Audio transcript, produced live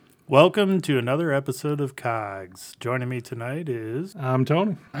Welcome to another episode of Cogs. Joining me tonight is... I'm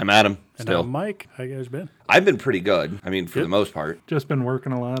Tony. I'm Adam. And Still. I'm Mike. How you guys been? I've been pretty good. I mean, for the most part. Just been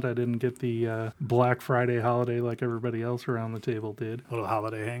working a lot. I didn't get the Black Friday holiday like everybody else around the table did. Little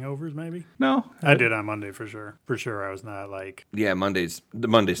holiday hangovers, maybe? No. I did on Monday for sure. For sure, I was not like... Yeah, the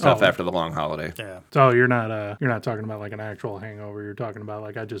Monday stuff after the long holiday. Yeah. So you're not talking about like an actual hangover. You're talking about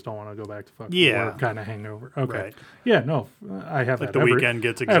like I just don't want to go back to fucking work kind of hangover. Okay. Right. Yeah, no. I have Like that the weekend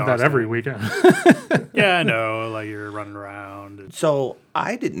gets exhausting. I have that every weekend. Yeah, I know. Like you're running around. So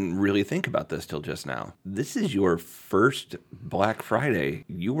I didn't really think about this till just now. This is your first Black Friday.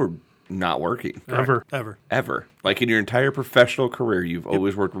 You were not working. Ever. Ever. Like in your entire professional career, you've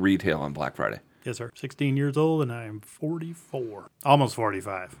always worked retail on Black Friday. Yes, sir. 16 years old, and I am 44. Almost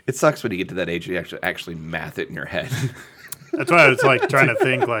 45. It sucks when you get to that age you actually math it in your head. That's why I was like trying to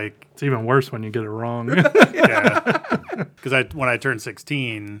think like... It's even worse when you get it wrong. Yeah. Because when I turned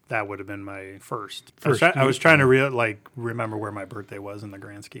 16, that would have been my first. I was trying to remember where my birthday was in the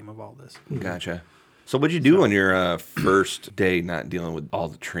grand scheme of all this. Gotcha. So what'd you do on your first day not dealing with all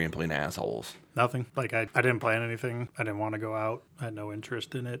the trampling assholes? Nothing. Like I didn't plan anything. I didn't want to go out. I had no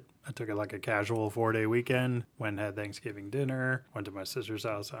interest in it. I took it like a casual 4-day weekend. Went and had Thanksgiving dinner. Went to my sister's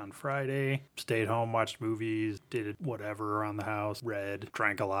house on Friday. Stayed home, watched movies, did whatever around the house, read,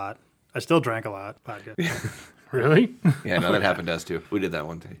 drank a lot. I still drank a lot. Vodka. Really? Yeah, no, that happened to us too. We did that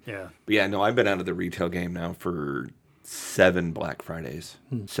one day. Yeah. But yeah, no, I've been out of the retail game now for 7 Black Fridays.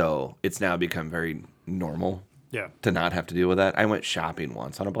 So it's now become very normal to not have to deal with that. I went shopping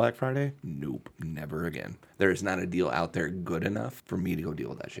once on a Black Friday. Nope, never again. There is not a deal out there good enough for me to go deal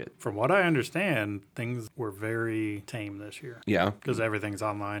with that shit. From what I understand, things were very tame this year. Yeah. Because everything's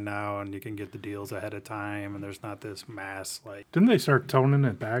online now and you can get the deals ahead of time and there's not this mass like... Didn't they start toning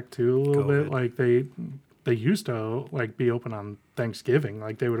it back too a little COVID. bit? Like they used to like be open on Thanksgiving.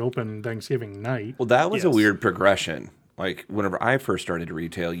 Like they would open Thanksgiving night. Well, that was a Yes. weird progression. Like whenever I first started to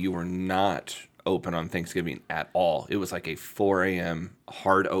retail, you were not open on Thanksgiving at all. It was like a 4 a.m.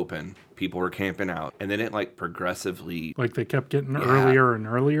 hard open. People were camping out. And then it like progressively... Like they kept getting earlier and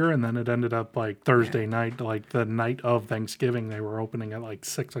earlier, and then it ended up like Thursday night, like the night of Thanksgiving, they were opening at like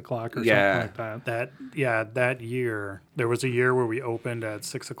 6 o'clock or something like that. That year, there was a year where we opened at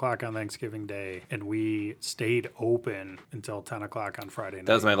 6 o'clock on Thanksgiving Day and we stayed open until 10 o'clock on Friday night.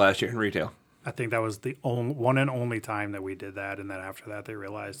 That was my last year in retail. I think that was the one and only time that we did that. And then after that, they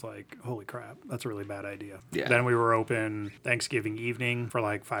realized, like, holy crap, that's a really bad idea. Yeah. Then we were open Thanksgiving evening for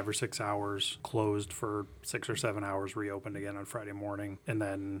like 5 or 6 hours, closed for 6 or 7 hours, reopened again on Friday morning. And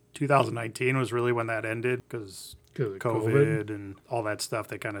then 2019 was really when that ended because Because of COVID and all that stuff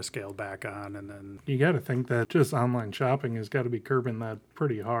they kind of scaled back on. And then, You got to think that just online shopping has got to be curbing that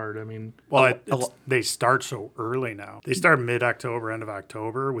pretty hard. I mean, they start so early now. They start mid-October, end of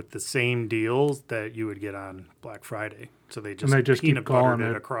October with the same deals that you would get on Black Friday. So they just keep peanut calling buttered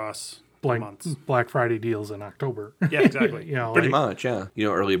it it across like months. Black Friday deals in October. Yeah, exactly. You know, Pretty like- much, yeah. You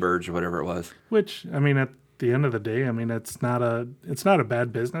know, early birds or whatever it was. Which, I mean, at the end of the day, I mean, it's not a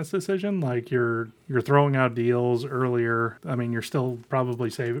bad business decision. Like you're throwing out deals earlier. I mean, you're still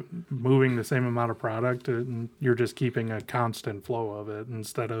probably moving the same amount of product, and you're just keeping a constant flow of it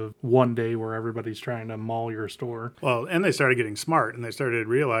instead of one day where everybody's trying to maul your store. Well, and they started getting smart, and they started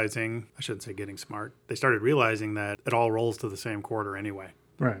realizing, I shouldn't say getting smart, they started realizing that it all rolls to the same quarter anyway.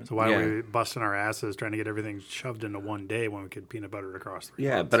 Right. So why are we busting our asses trying to get everything shoved into one day when we could peanut butter it across 3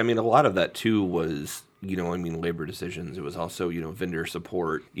 months? But I mean, a lot of that too was, labor decisions. It was also, vendor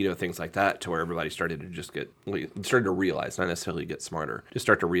support, things like that, to where everybody started to realize, not necessarily get smarter, just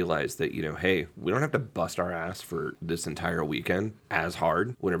start to realize that, hey, we don't have to bust our ass for this entire weekend as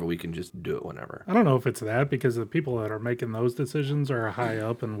hard whenever we can just do it whenever. I don't know if it's that, because the people that are making those decisions are high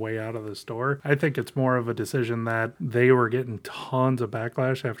up and way out of the store. I think it's more of a decision that they were getting tons of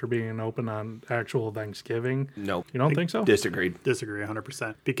backlash after being open on actual Thanksgiving. Nope. You don't think so? Disagreed. Disagree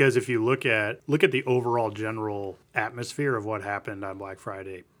 100%. Because if you look at the overall general atmosphere of what happened on Black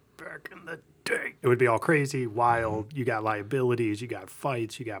Friday back in the day, it would be all crazy, wild. You got liabilities, you got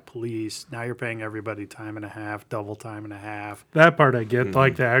fights, you got police. Now you're paying everybody time and a half, double time and a half. That part I get,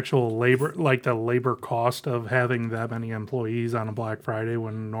 like the actual labor, like the labor cost of having that many employees on a Black Friday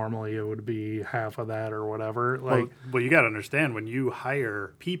when normally it would be half of that or whatever. Like, Well, you got to understand, when you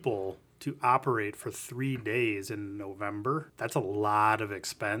hire people to operate for 3 days in November, that's a lot of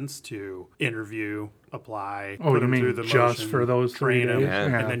expense to interview, apply, Oh, put you them mean through the just motion, for those 3 train them, days? Yeah.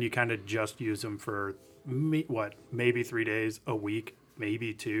 Yeah. and then you kind of just use them for maybe 3 days a week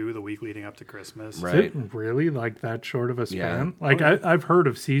maybe 2 the week leading up to Christmas. Right. Is it really like that short of a span? Yeah. Like I've heard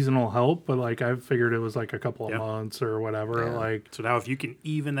of seasonal help, but like I've figured it was like a couple of Yeah. months or whatever. Yeah. Like So now if you can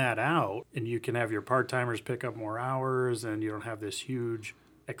even that out and you can have your part-timers pick up more hours and you don't have this huge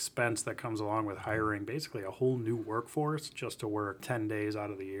expense that comes along with hiring basically a whole new workforce just to work 10 days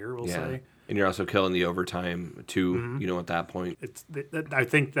out of the year, we'll Yeah. say. And you're also killing the overtime too, at that point. I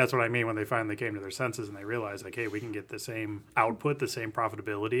think that's what I mean when they finally came to their senses and they realized, like, hey, we can get the same output, the same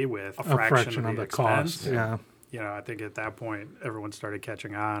profitability with a fraction of the expense. cost. Yeah. I think at that point, everyone started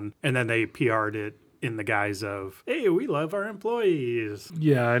catching on. And then they PR'd it in the guise of, hey, we love our employees.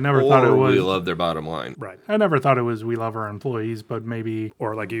 Yeah, I never thought it Or was. we love their bottom line. Right. I never thought it was we love our employees, but maybe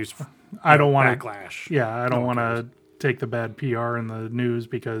Or like use I don't want to. backlash. Yeah, I don't No one want to take the bad PR in the news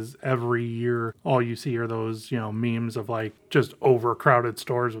because every year all you see are those, memes of like just overcrowded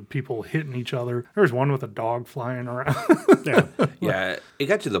stores with people hitting each other. There's one with a dog flying around. Yeah. Yeah, it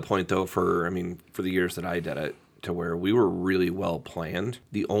got to the point though for the years that I did it to where we were really well planned.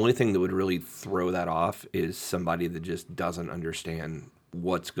 The only thing that would really throw that off is somebody that just doesn't understand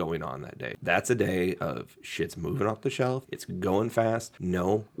what's going on that day. That's a day of shit's moving off the shelf. It's going fast.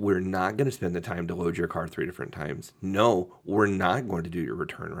 No, we're not going to spend the time to load your car 3 different times. No, we're not going to do your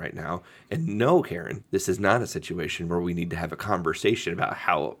return right now. And no, Karen, this is not a situation where we need to have a conversation about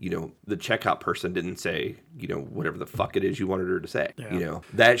how, the checkout person didn't say, whatever the fuck it is you wanted her to say. Yeah.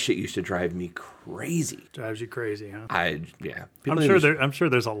 That shit used to drive me crazy. Drives you crazy, huh? I'm I'm sure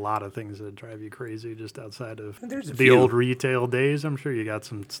there's a lot of things that drive you crazy just outside of There's a the few. old retail days. I'm sure you got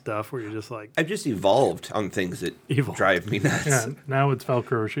some stuff where you're just like, I've just evolved on things that Evolved. drive me nuts. Yeah, now it's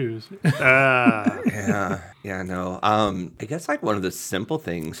Velcro shoes. Yeah, no. I guess like one of the simple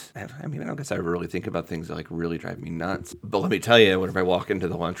things, I don't guess I really think about things that like really drive me nuts. But let me tell you, whenever I walk into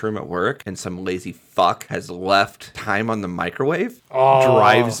the lunchroom at work and some lazy fuck has left time on the microwave,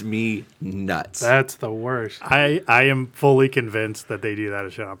 drives me nuts. That's the worst. I am fully convinced that they do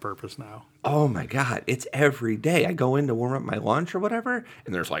that shit on purpose now. Oh my God, it's every day. I go in to warm up my lunch or whatever,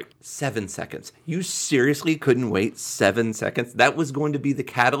 and there's like 7 seconds. You seriously couldn't wait 7 seconds? That was going to be the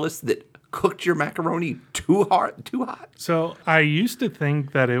catalyst that cooked your macaroni too hot. So I used to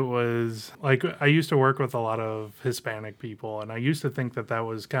think that it was like I used to work with a lot of Hispanic people, and I used to think that that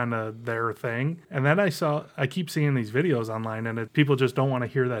was kind of their thing. And then I keep seeing these videos online, and people just don't want to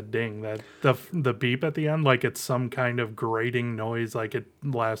hear that ding, that the beep at the end, like it's some kind of grating noise, like it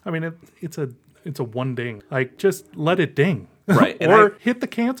lasts. I mean, it's a one ding. Like just let it ding. Right. Or hit the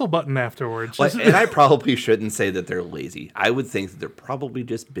cancel button afterwards. And I probably shouldn't say that they're lazy. I would think that they're probably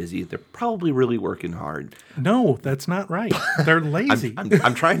just busy. They're probably really working hard. No, that's not right. They're lazy.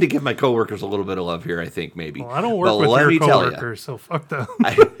 I'm trying to give my coworkers a little bit of love here, I think, maybe. Well, I don't work with your coworkers, so fuck them.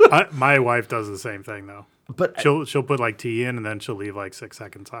 My wife does the same thing though. But She'll put like tea in and then she'll leave like 6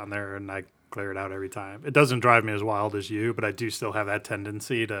 seconds on there and I clear it out every time. It doesn't drive me as wild as you, but I do still have that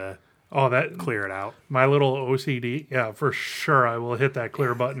tendency to clear it out. My little OCD, yeah, for sure. I will hit that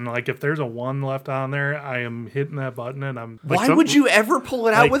clear button. Like if there's a 1 left on there, I am hitting that button, and I'm. why would you ever pull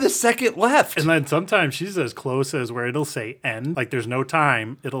it out with a second left? And then sometimes she's as close as where it'll say end, like there's no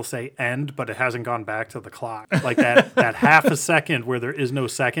time. It'll say end, but it hasn't gone back to the clock. Like that half a second where there is no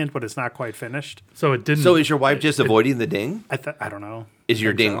second, but it's not quite finished. So it didn't. So is your wife just avoiding the ding? I don't know. Is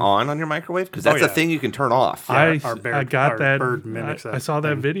your ding on your microwave? Because that's yeah. a thing you can turn off. Yeah. I got that. Bird mimics I that saw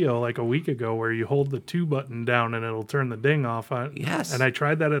that thing. video like a week ago where you hold the 2 button down and it'll turn the ding off. Yes. And I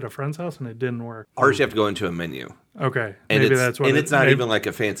tried that at a friend's house and it didn't work. Ours, you have to go into a menu. Okay. And Maybe it's, that's what and it- it's not maybe- even like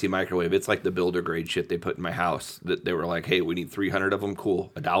a fancy microwave. It's like the builder grade shit they put in my house that they were like, hey, we need 300 of them.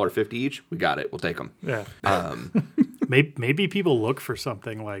 Cool. $1.50 each. We got it. We'll take them. Yeah. Maybe people look for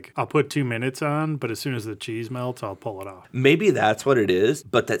something like I'll put 2 minutes on, but as soon as the cheese melts, I'll pull it off. Maybe that's what it is,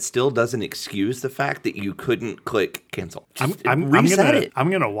 but that still doesn't excuse the fact that you couldn't click cancel. Just reset it.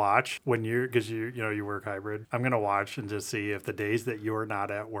 I'm gonna watch when because you work hybrid. I'm gonna watch and just see if the days that you're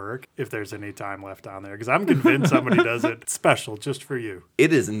not at work, if there's any time left on there, because I'm convinced somebody does it special just for you.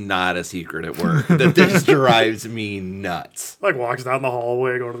 It is not a secret at work that this drives me nuts. Like walks down the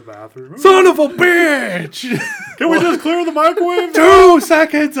hallway, go to the bathroom. Son of a bitch! Can we just clear the microwave? 2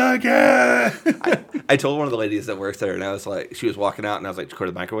 seconds again! I told one of the ladies that works there, and I was like, she was walking out, and I was like, "Did you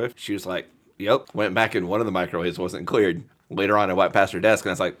clear the microwave?" She was like, "Yep." Went back, and one of the microwaves wasn't cleared. Later on, I went past her desk, and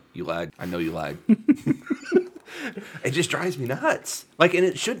I was like, "You lied. I know you lied." It just drives me nuts. Like, and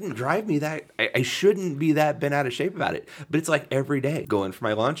it shouldn't drive me that. I shouldn't be that bent out of shape about it. But it's like every day going for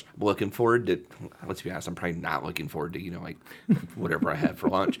my lunch. I'm looking forward to. Let's be honest. I'm probably not looking forward to like whatever I had for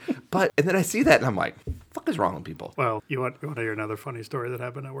lunch. But and then I see that and I'm like, fuck is wrong with people? Well, you want to hear another funny story that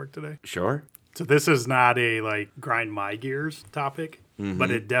happened at work today? Sure. So this is not a like grind my gears topic,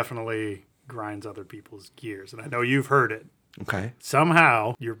 but it definitely grinds other people's gears, and I know you've heard it. Okay.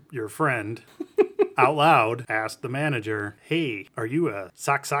 Somehow, your friend out loud asked the manager, "Hey, are you a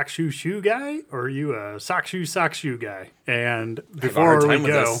sock shoe guy or are you a sock shoe guy?" And before we time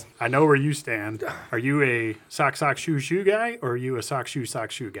with go, this. I know where you stand. Are you a sock shoe guy or are you a sock shoe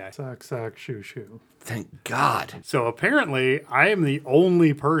guy? Sock, shoe. Thank God. So apparently, I am the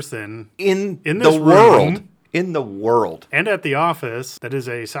only person In this the world. room In the world. and at the office that is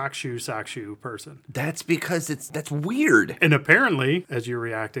a sock shoe person. That's because that's weird. And apparently, as you're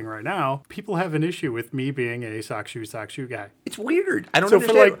reacting right now, people have an issue with me being a sock shoe guy. It's weird. I don't So for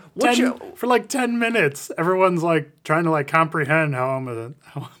understand. like 10 minutes, everyone's like trying to like comprehend how I'm a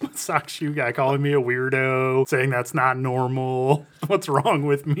sock shoe guy, calling me a weirdo, saying that's not normal. What's wrong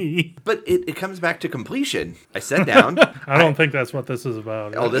with me? But it comes back to completion. I sat down. I don't think that's what this is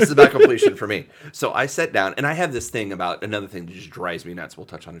about. Oh, this is about completion for me. So I sat down, and I have this thing about another thing that just drives me nuts. We'll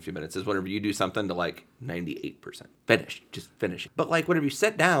touch on in a few minutes. Is whenever you do something to like 98%, just finish it. But like whenever you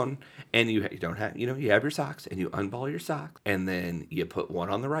sit down and you don't have, you have your socks and you unball your socks, and then you put one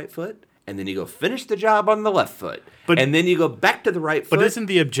on the right foot. And then you go finish the job on the left foot. And then you go back to the right foot. But isn't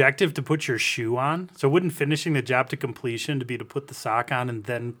the objective to put your shoe on? So wouldn't finishing the job to completion to be to put the sock on and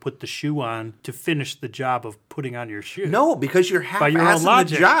then put the shoe on to finish the job of putting on your shoe? No, because you're By your own half-assing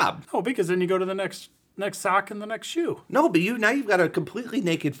logic. the job. No, because then you go to the next sock and the next shoe. No, but now you've got a completely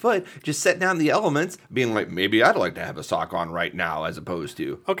naked foot, just setting down the elements, being like, maybe I'd like to have a sock on right now, as opposed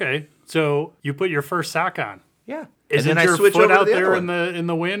to Okay, so you put your first sock on. yeah. Isn't and then your I switch foot over out to the there other in one.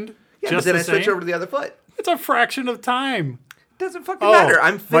 the wind? Yeah, just but then the I switch same? over to the other foot. It's a fraction of time. Doesn't fucking matter.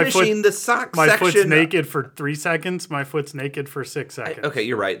 I'm my foot- finishing the sock My section. foot's naked for 3 seconds. My foot's naked for 6 seconds. Okay,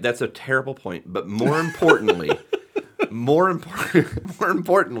 you're right. That's a terrible point. But more importantly, more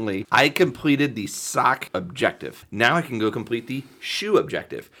importantly, I completed the sock objective. Now I can go complete the shoe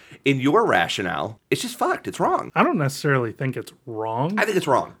objective. In your rationale, it's just fucked. It's wrong. I don't necessarily think it's wrong. I think it's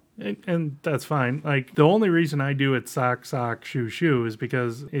wrong. And that's fine. Like, the only reason I do it sock, shoe is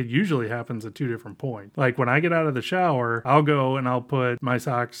because it usually happens at 2 different points. Like, when I get out of the shower, I'll go and I'll put my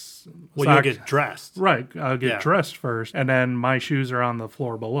socks. Well, you get dressed. Right. I'll get Yeah. dressed first, and then my shoes are on the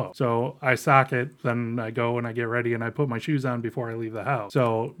floor below. So I sock it, then I go and I get ready and I put my shoes on before I leave the house.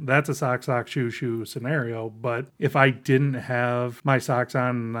 So that's a sock, shoe scenario. But if I didn't have my socks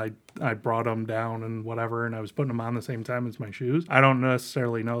on and I brought them down and whatever, and I was putting them on the same time as my shoes, I don't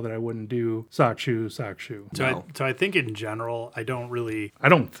necessarily know that I wouldn't do sock, shoe. So, No. so I think in general, I I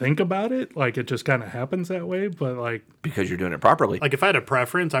don't think about it. Like, it just kind of happens that way. But like, Because you're doing it properly. like if I had a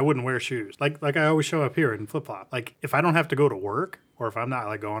preference, I wouldn't wear shoes. Like I always show up here in flip flop. Like if I don't have to go to work or if I'm not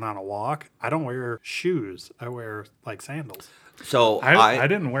like going on a walk, I don't wear shoes. I wear like sandals. So I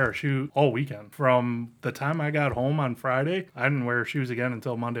didn't wear a shoe all weekend. From the time I got home on Friday, I didn't wear shoes again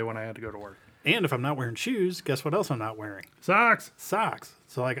until Monday when I had to go to work. And if I'm not wearing shoes, guess what else I'm not wearing? Socks. Socks.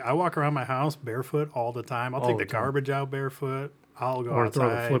 So like I walk around my house barefoot all the time. I'll take the garbage out barefoot. I'll go Or outside.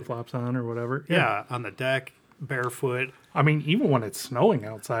 throw the flip flops on or whatever. Yeah, on the deck, barefoot. I mean, even when it's snowing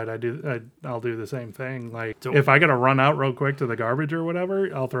outside, I'll do the same thing. Like, So- if I got to run out real quick to the garbage or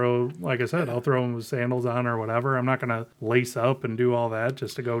whatever, I'll throw, like I said, I'll throw them with sandals on or whatever. I'm not going to lace up and do all that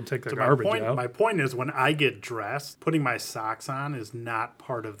just to go take the garbage out. My point is when I get dressed, putting my socks on is not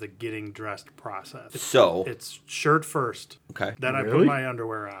part of the getting dressed process. So It's shirt first. okay. Then I put Really? my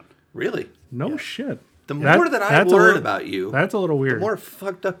underwear on. Really? No shit. The more that I that's a learn little- about you, That's a little the weird. more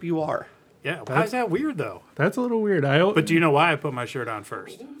fucked up you are. Yeah, why is that weird though? That's a little weird. But do you know why I put my shirt on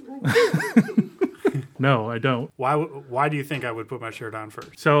first? No, I don't. Why do you think I would put my shirt on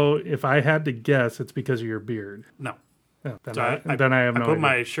first? So if I had to guess, it's because of your beard. No. Yeah, then, So then I have no I put idea.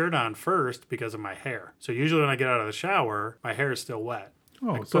 my shirt on first because of my hair. So usually when I get out of the shower, my hair is still wet.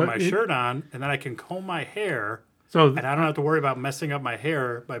 Oh, I so put my it- shirt on, and then I can comb my hair, So and I don't have to worry about messing up my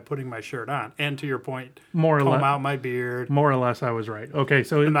hair by putting my shirt on. And to your point, more or comb less, out my beard. more or less, I was right. Okay,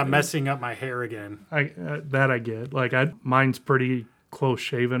 so I'm not messing up my hair again. that I get. Like, mine's pretty close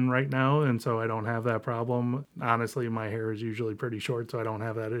shaven right now, and so I don't have that problem. Honestly, my hair is usually pretty short, so I don't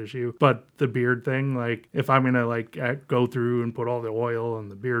have that issue. But the beard thing, like if I'm gonna like go through and put all the oil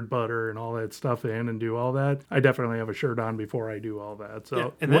and the beard butter and all that stuff in and do all that, I definitely have a shirt on before I do all that. So Yeah,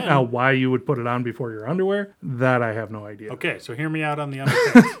 and then- now why you would put it on before your underwear, that I have no idea. Okay, so hear me out on the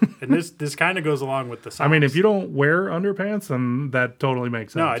underpants. And this kind of goes along with the socks. I mean, if you don't wear underpants, then that totally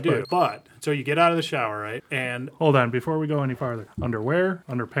makes sense. No, I do. But But so you get out of the shower, right? And hold on, before we go any farther, underwear,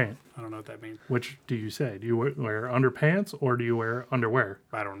 underpants. I don't know what that means. Which do you say? Do you wear underpants or do you wear underwear?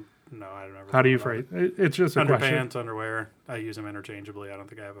 I don't know. I don't know. How do you phrase it? It's just a question. Underpants, underwear. I use them interchangeably. I don't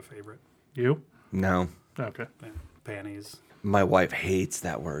think I have a favorite. You? No. Okay. Yeah. Panties. My wife hates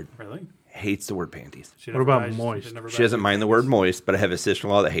that word. Really? Hates the word panties. She What never about buys- moist? never She buys doesn't you mind the panties. word moist, but I have a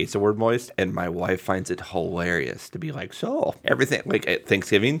sister-in-law that hates the word moist, and my wife finds it hilarious to be like, so everything, like at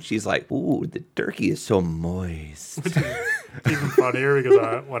Thanksgiving, she's like, ooh, the turkey is so moist. Even funnier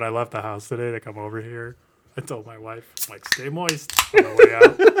because when I left the house today to come over here, I told my wife, I'm like, stay moist on the way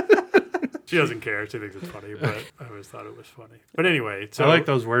out. She doesn't care. She thinks it's funny, but I always thought it was funny. But anyway, so I like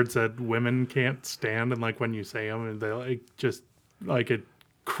those words that women can't stand, and like when you say them, and they like just like it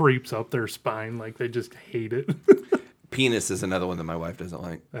creeps up their spine, like they just hate it. Penis is another one that my wife doesn't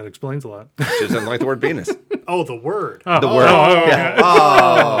like. That explains a lot. She doesn't like the word penis. Oh, the word. The word. Yeah.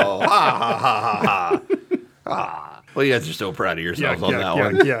 Oh, ha, ha, ha, ha, ha. Well, you guys are so proud of yourselves on that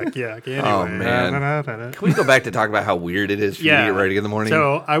one. Yuck. Anyway. Oh, man. Can we go back to talk about how weird it is for you to get ready in the morning?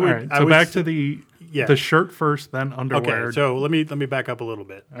 So I would. All right, I so would back to the shirt first, then underwear. Okay, so let me back up a little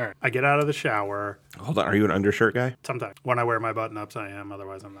bit. All right. I get out of the shower. Hold on. Are you an undershirt guy? Sometimes when I wear my button ups, I am.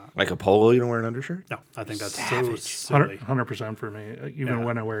 Otherwise, I'm not. Like a polo, you don't wear an undershirt? No, I think that's so Savage. silly. 100% for me. Even Yeah.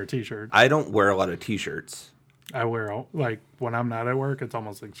 when I wear a t-shirt, I don't wear a lot of t-shirts. I wear like when I'm not at work, it's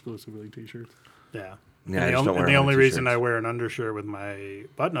almost exclusively t-shirts. Yeah. Yeah, I And just don't wear the a lot of only reason t-shirts. I wear an undershirt with my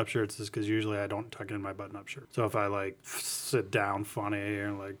button-up shirts is because usually I don't tuck in my button-up shirt. So if I like sit down funny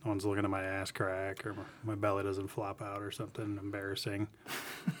or like no one's looking at my ass crack or my belly doesn't flop out or something embarrassing.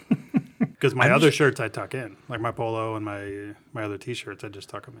 Because my other shirts I tuck in, like my polo and my other t-shirts, I just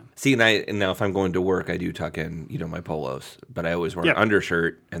tuck them in. See, and now if I'm going to work, I do tuck in, my polos. But I always wear an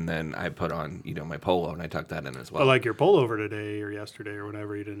undershirt, and then I put on, my polo, and I tuck that in as well. But like your pullover today or yesterday or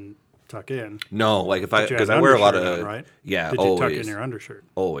whenever you didn't tuck in. No, like if I, But you had because an I wear a lot undershirt of, on, right? yeah, Did you always. tuck in your undershirt?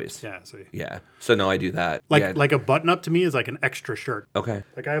 Always. Yeah, see. Yeah. So no, I do that. Like yeah. like a button-up to me is like an extra shirt. Okay.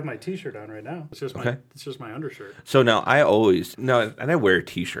 Like I have my t-shirt on right now. It's just my undershirt. So now I always, and I wear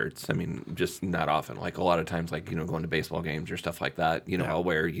t-shirts. I mean, just not often. Like a lot of times, like, going to baseball games or stuff like that, I'll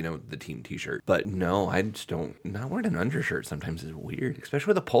wear, the team t-shirt. But no, I just don't, not wearing an undershirt sometimes is weird,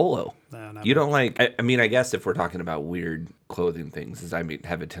 especially with a polo. Nah, not You don't like, I mean, I guess if we're talking about weird clothing things, is I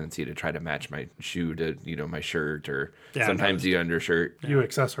have a tendency to try to match my shoe to, my shirt or sometimes the undershirt. You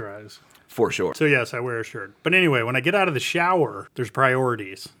accessorize. For sure. So yes, I wear a shirt. But anyway, when I get out of the shower, there's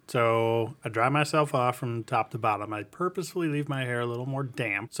priorities. So I dry myself off from top to bottom. I purposefully leave my hair a little more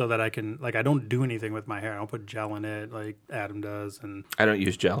damp so that I can, like, I don't do anything with my hair. I don't put gel in it like Adam does. And I don't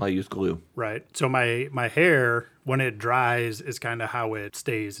use gel. I use glue. right. So my hair, when it dries, is kind of how it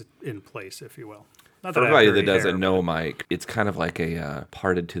stays in place, if you will. Not For that I have everybody that dirty doesn't hair, know, Mike, it's kind of like a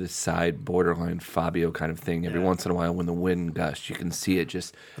parted to the side, borderline Fabio kind of thing. Every once in a while, when the wind gusts, you can see it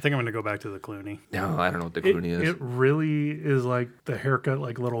just. I think I'm going to go back to the Clooney. No, I don't know what the Clooney is. It really is like the haircut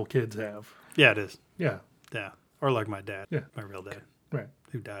like little kids have. Yeah, it is. Yeah. Yeah. Or like my dad. Yeah. My real dad, Right.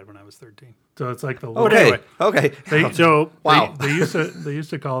 who died when I was 13. So it's like the little, Okay. anyway. Okay. So Wow. They used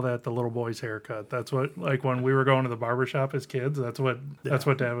to call that the little boy's haircut. That's what, like when we were going to the barber shop as kids, that's what Dad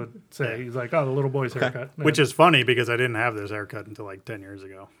would say. Yeah. He's like, oh, the little boy's haircut. Which is funny because I didn't have this haircut until like 10 years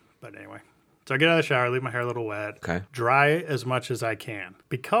ago. But anyway. So I get out of the shower, leave my hair a little wet, Okay. dry as much as I can.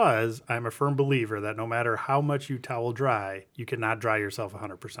 Because I'm a firm believer that no matter how much you towel dry, you cannot dry yourself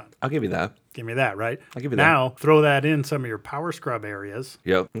 100%. I'll give you that. Give me that, right? I'll give you that. Now, throw that in some of your power scrub areas.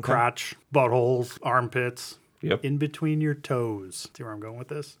 Yep. Okay. Crotch, buttholes, armpits, Yep. in between your toes. See where I'm going with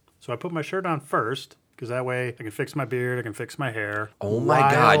this? So I put my shirt on first because that way I can fix my beard, I can fix my hair. Oh my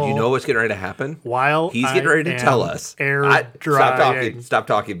God! You know what's getting ready to happen? While He's getting ready to tell us. air Stop drying. talking. Stop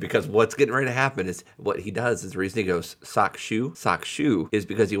talking. Because what's getting ready to happen is what he does is the reason he goes sock shoe is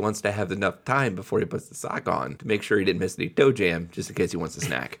because he wants to have enough time before he puts the sock on to make sure he didn't miss any toe jam just in case he wants a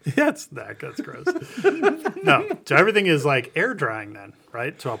snack. That's gross. No, so everything is like air drying then,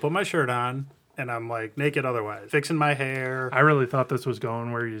 right? So I'll put my shirt on and I'm like naked otherwise, fixing my hair. I really thought this was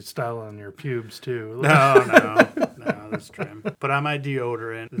going where you style on your pubes too. No, that's trim. Put on my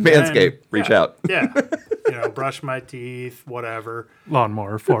deodorant. Manscaped, reach out. Yeah. Brush my teeth, whatever.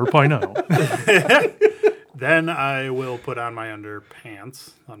 Lawnmower 4.0. Then I will put on my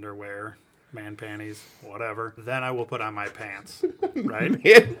underpants, underwear, man panties, whatever. Then I will put on my pants, right?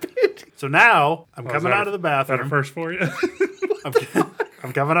 So now I'm coming out of the Is that a bathroom. first for you?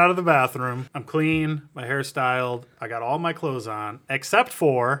 I'm coming out of the bathroom. I'm clean. My hair's styled. I got all my clothes on, except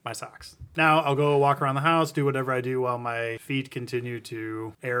for my socks. Now I'll go walk around the house, do whatever I do while my feet continue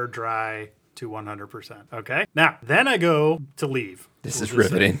to air dry to 100%. Okay? Now, then I go to leave. This We'll is just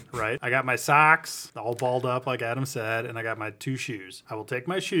say, riveting. right? I got my socks all balled up, like Adam said, and I got my 2 shoes. I will take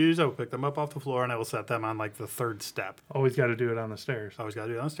my shoes, I will pick them up off the floor, and I will set them on like the 3rd step. Always got to do it on the stairs Always got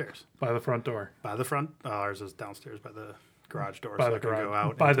to do it downstairs. by the front door. By the front. Ours is downstairs by the garage door. By so the I can garage- go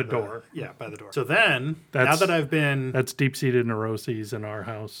out by into the door. Yeah, by the door. So then, now That's- that I've been That's deep-seated neuroses in our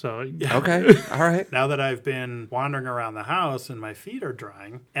house. So Okay. All right. now that I've been wandering around the house and my feet are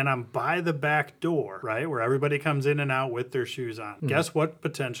drying, and I'm by the back door, right, where everybody comes in and out with their shoes on. Guess what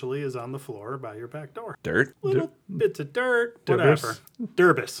potentially is on the floor by your back door? Dirt. Little bits of dirt, Debris. whatever.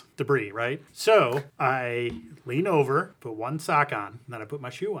 Derbis, debris, right? So I lean over, put one sock on, and then I put my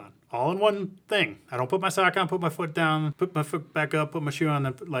shoe on. All in one thing. I don't put my sock on, put my foot down, put my foot back up, put my shoe on.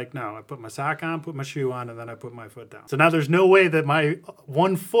 Then no, I put my sock on, put my shoe on, and then I put my foot down. So now there's no way that my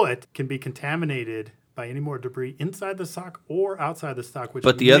one foot can be contaminated by any more debris inside the sock or outside the sock. Which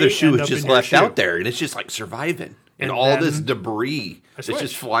But the may other shoe end is up just in your left shoe. out there, and it's just like surviving. And And all this then debris is just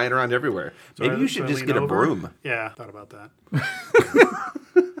switch. flying around everywhere. So Maybe I- you so should I just lean get a over. broom. Yeah, thought about that.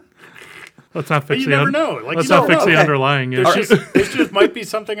 let's not fix you the never know. Like, let's you not don't fix know. the Okay. underlying There's issue. just might be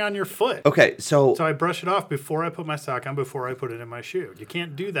something on your foot. Okay, so So I brush it off before I put my sock on, before I put it in my shoe. You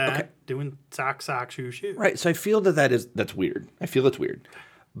can't do that Okay. doing sock, shoe. right, so I feel that's weird. I feel it's weird.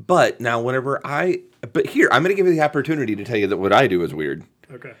 But now but here, I'm going to give you the opportunity to tell you that what I do is weird.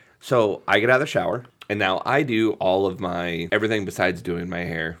 Okay. So I get out of the shower, and now I do all of my everything besides doing my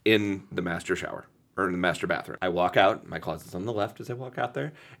hair in the master shower or in the master bathroom. I walk out, my closet's on the left as I walk out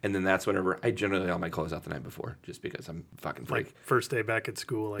there, and then that's whenever I generally lay all my clothes out the night before, just because I'm a fucking freak. Like first day back at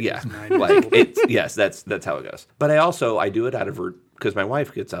school. Like Yeah, it's 9 years like old. it's yes, that's how it goes. But I do it out of because my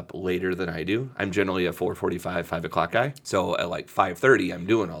wife gets up later than I do. I'm generally a 4:45, 5 o'clock guy. So at like 5:30, I'm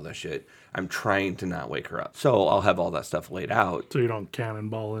doing all this shit. I'm trying to not wake her up. So I'll have all that stuff laid out. So you don't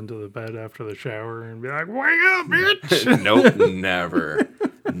cannonball into the bed after the shower and be like, "Wake up, bitch!" Nope,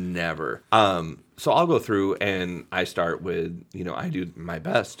 never. So I'll go through and I start with, I do my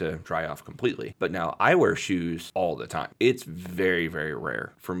best to dry off completely. But now I wear shoes all the time. It's very, very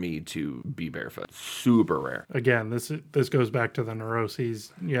rare for me to be barefoot. Super rare. Again, this goes back to the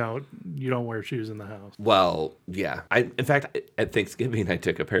neuroses. You don't wear shoes in the house. Well, yeah. In fact, at Thanksgiving, I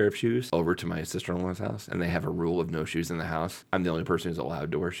took a pair of shoes over to my sister-in-law's house, and they have a rule of no shoes in the house. I'm the only person who's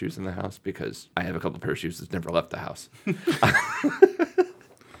allowed to wear shoes in the house because I have a couple pair of shoes that's never left the house.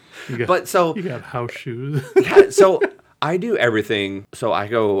 You got house shoes. Yeah, so I do everything. So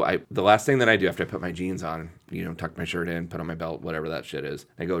the last thing that I do after I put my jeans on, tuck my shirt in, put on my belt, whatever that shit is,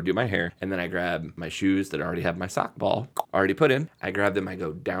 I go do my hair, and then I grab my shoes that already have my sock ball already put in. I grab them, I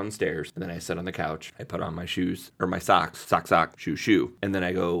go downstairs, and then I sit on the couch. I put on my shoes, or my socks, sock, shoe, and then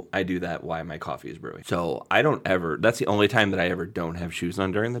I do that while my coffee is brewing. So that's the only time that I ever don't have shoes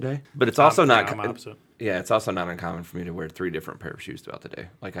on during the day. But it's also not, I'm opposite. yeah, it's also not uncommon for me to wear 3 different pair of shoes throughout the day.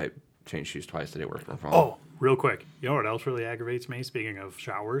 Like I change shoes twice a day working from home. Oh, real quick. You know what else really aggravates me? Speaking of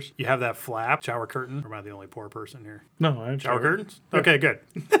showers, you have that flap, shower curtain. Or am I the only poor person here? No, I have Shower curtains? Yeah. Okay, good.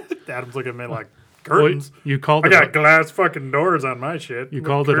 Adam's looking at me like, Well, curtains? you called I it. got glass fucking doors on my shit. You With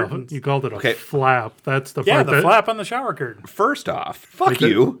called it curtains. a Okay. flap. That's the Yeah, part the that, flap on the shower curtain. First off, fuck Wait,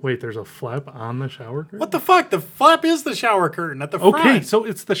 you. Wait, there's a flap on the shower curtain? What the fuck? The flap is the shower curtain at the Okay, front. so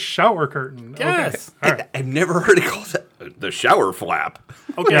it's the shower curtain. Yes. Okay. All right. I've never heard it called the shower flap.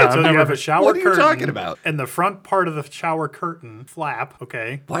 Okay, Yeah, so I've you never- have a shower What are you curtain. talking about? And the front part of the shower curtain flap,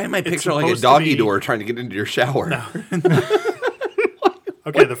 okay. Why am I It's picturing like a supposed to doggy be- door trying to get into your shower?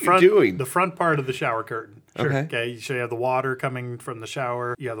 Okay, What the are you front doing? the front part of the shower curtain. Okay. Okay, so you have the water coming from the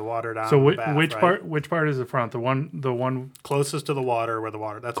shower. You have the water down. So the bath, which right? part is the front? The one Closest to the water, where the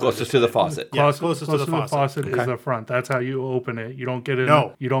water. That's what I Closest just to the said. faucet. Yeah, closest to the faucet. is the front. That's how you open it. You don't get in.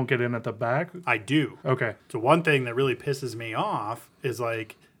 No. You don't get in at the back. I do. Okay. So one thing that really pisses me off is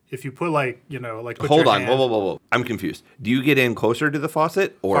like if you put like put Hold your on. hand Whoa. I'm confused. Do you get in closer to the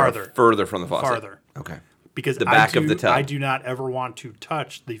faucet or Farther. further from the faucet? Farther. Okay. because The back of the tub. I do not ever want to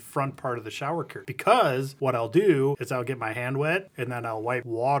touch the front part of the shower curtain because what I'll do is I'll get my hand wet and then I'll wipe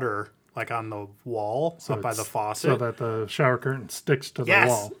water like on the wall up by the faucet. So that the shower curtain sticks to the Yes.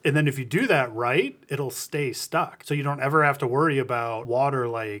 wall. And then if you do that right, it'll stay stuck. So you don't ever have to worry about water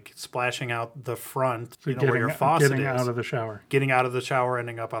like splashing out the front, where your faucet getting is. out of the shower. Getting out of the shower,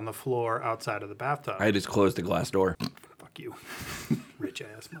 ending up on the floor outside of the bathtub. I just closed the glass door. Fuck you. Rich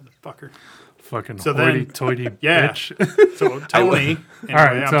ass motherfucker. Fucking So then- hoity-toity Yeah. bitch. So Tony, All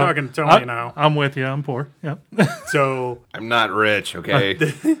right, I'm so talking to Tony now. I'm with you. I'm poor. Yep. So I'm not rich, okay?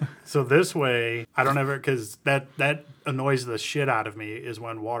 So this way, I don't ever, because that annoys the shit out of me is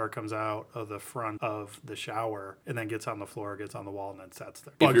when water comes out of the front of the shower and then gets on the floor, gets on the wall, and then sets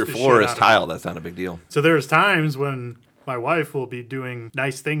there. If Bugs your the floor shit is out of me. tile, that's not a big deal. So there's times when my wife will be doing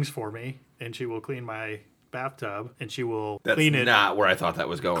nice things for me, and she will clean my bathtub, and she will That's clean it not where I thought that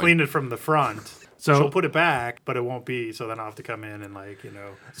was going. clean it from the front. So- She'll put it back, but it won't be. So then I'll have to come in and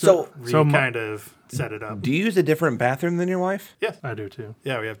So, kind of set it up. do you use a different bathroom than your wife? Yes. I do too.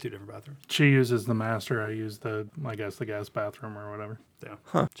 Yeah, we have 2 different bathrooms. She uses the master. I use the gas bathroom or whatever.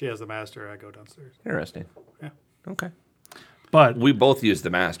 Yeah. She has the master. I go downstairs. Interesting. Yeah. Okay. But We both use the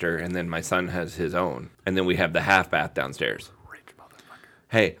master, and then my son has his own, and then we have the half bath downstairs. Rich motherfucker.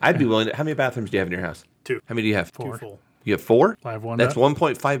 Hey, I'd be willing to. How many bathrooms do you have in your house? 2. How many do you have? 2 full. You have 4? I have one. That's that-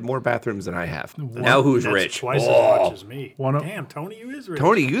 1.5 more bathrooms than I have. Now who's That's rich? twice Oh. as much as me. Damn, Tony, you is rich.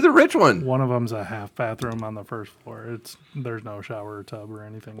 Tony, you the rich one. One of them's a half bathroom on the first floor. There's no shower or tub or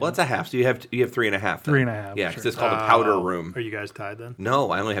anything. Well, it's a half, so you have 3.5. then. 3.5, Yeah, sure. because it's called a powder room. Are you guys tied then? No,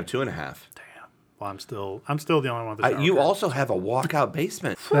 I only have 2.5. Damn. Well, I'm still the only one with the shower You curtain. also have a walkout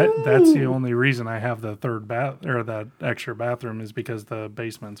basement. That's the only reason I have the third bath or that extra bathroom is because the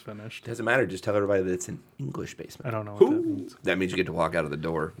basement's finished. Doesn't matter. Just tell everybody that it's an English basement. I don't know what that means. That means you get to walk out of the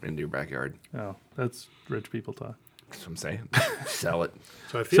door into your backyard. Oh, that's rich people talk. That's what I'm saying. Sell it.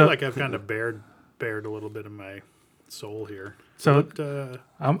 So I feel like I've kind of bared a little bit of my soul here. So But,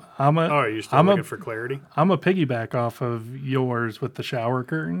 I'm a are you still I'm looking a for clarity? I'm a piggyback off of yours with the shower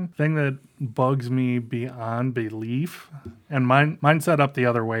curtain. Thing that bugs me beyond belief, and mine set up the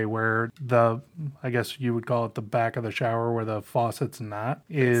other way where I guess you would call it the back of the shower where the faucet's not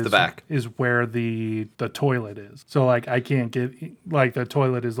is the back. is where the toilet is. So like I can't get like the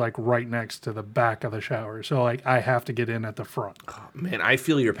toilet is like right next to the back of the shower. So like I have to get in at the front. Man, I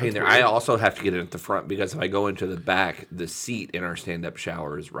feel your pain there. I also have to get in at the front because if I go into the back, the seat in our stand-up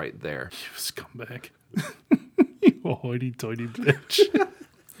shower is right there. You scumbag. You hoity-toity bitch.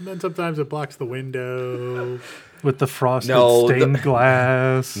 And then sometimes it blocks the window. With the frosted No, stained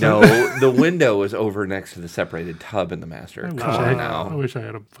glass. No, the window is over next to the separated tub in the master. I Come on I now. wish I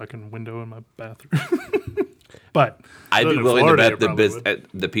had a fucking window in my bathroom. But I'd Live be in willing Florida, to you bet probably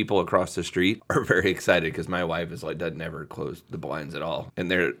the people across the street are very excited because my wife is doesn't ever close the blinds at all,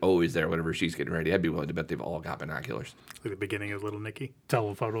 and they're always there whenever she's getting ready. I'd be willing to bet they've all got binoculars. Like the beginning of Little Nicky.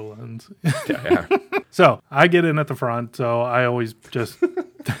 telephoto lens. Yeah. So I get in at the front. So I always just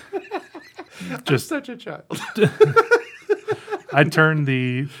Such a child. I turn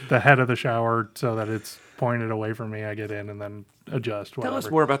the head of the shower so that it's pointed away from me. I get in and then adjust. Tell Whatever. us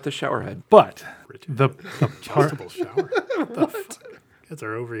more about the shower head. But the part Adjustable shower. What the fuck? Kids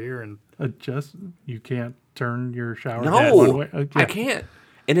are over here and adjust. You can't turn your shower head one No, way. I can't.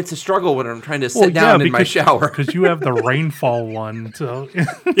 And it's a struggle when I'm trying to sit down in my shower. because you have the rainfall one. So yeah,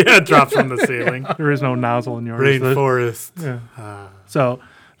 it drops from the ceiling. there is no nozzle in yours. Rainforest. So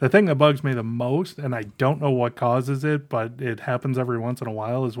the thing that bugs me the most, and I don't know what causes it, but it happens every once in a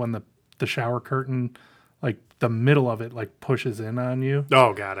while, is when the shower curtain, like the middle of it, like pushes in on you.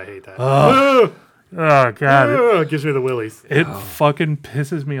 Oh god, I hate that. Oh god, It gives me the willies. it fucking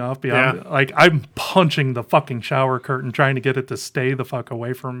pisses me off beyond. Like I'm punching the fucking shower curtain trying to get it to stay the fuck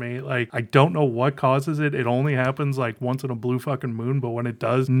away from me. Like I don't know what causes it. It only happens like once in a blue fucking moon, but when it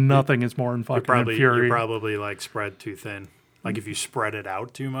does, nothing is more fucking You're infuriating. probably like spread too thin. Like if you spread it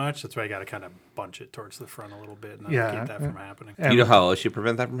out too much, that's why you got to kind of bunch it towards the front a little bit and Yeah. keep that from happening. And You know how else you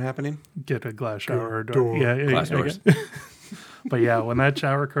prevent that from happening? get a glass shower or door. Yeah, Glass doors. But yeah, when that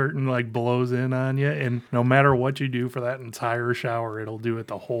shower curtain like blows in on you, and no matter what you do for that entire shower, it'll do it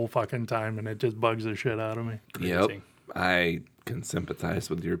the whole fucking time, and it just bugs the shit out of me. Yep. Crazy. I can sympathize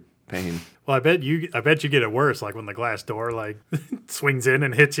with your pain. Well, I bet you get it worse. Like when the glass door like swings in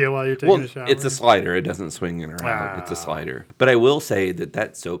and hits you while you're taking Well, a shower. it's a slider. It doesn't swing in or out. It's a slider. But I will say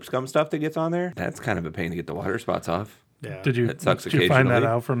that soap scum stuff that gets on there, that's kind of a pain to get the water spots off. yeah. Did you It sucks did you find that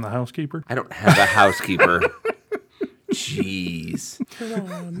occasionally. out from the housekeeper? I don't have a housekeeper. Jeez.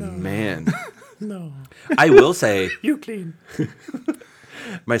 Man. No, I will say, you clean.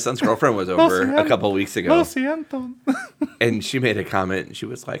 my son's girlfriend was over a couple weeks ago, Lo siento. and she made a comment, and she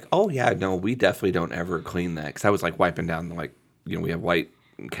was like, "Oh yeah, no, we definitely don't ever clean that." Because I was like wiping down, we have white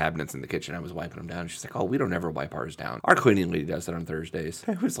cabinets in the kitchen. I was wiping them down. She's like, "Oh, we don't ever wipe ours down. Our cleaning lady does it on Thursdays."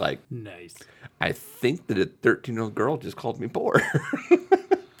 I was like, Nice. I think that a 13-year-old girl just called me poor.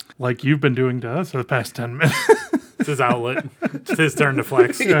 Like you've been doing to us for the past 10 minutes. It's his outlet. It's his turn to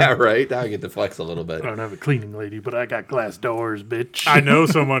flex. Yeah, right. Now I get to flex a little bit. I don't have a cleaning lady, but I got glass doors, bitch. I know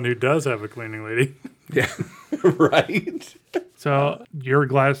someone who does have a cleaning lady. Yeah, right. So your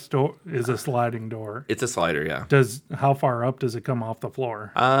glass door is a sliding door. It's a slider, yeah. How far up does it come off the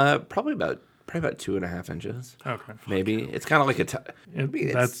floor? Probably about 2.5 inches. Okay. Maybe it's kind of like a.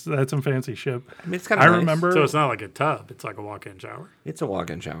 That's some fancy shit. I mean, it's kind of. I remember. So it's not like a tub. It's like a walk-in shower. It's a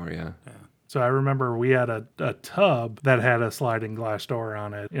walk-in shower, yeah. So I remember we had a tub that had a sliding glass door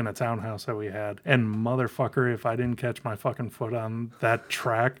on it in a townhouse that we had. And motherfucker, if I didn't catch my fucking foot on that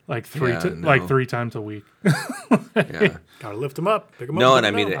track like three times a week. Yeah. Gotta lift them up. Pick them No, up. and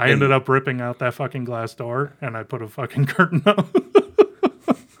I mean, I ended up ripping out that fucking glass door and I put a fucking curtain up.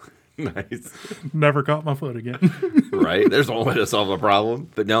 nice. Never caught my foot again. Right? There's one way to solve a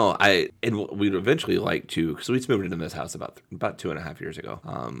problem. But no, we'd eventually like to, because we moved into this house about 2.5 years ago.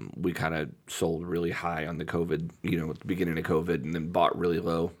 We kind of sold really high on the COVID, at the beginning of COVID, and then bought really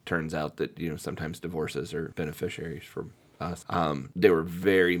low. Turns out that, sometimes divorces are beneficiaries for us. They were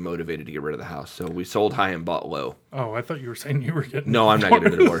very motivated to get rid of the house. So we sold high and bought low. Oh, I thought you were saying you were getting No, I'm not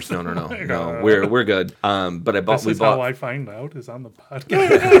getting a divorce. No. No, we're good. But This is how I find out is on the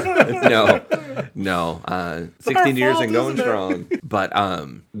podcast. No. 16 years and going strong. But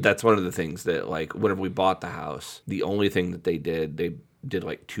that's one of the things that, like, whenever we bought the house, the only thing that they did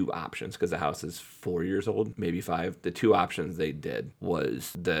like 2 options because the house is 4 years old, maybe 5. The 2 options they did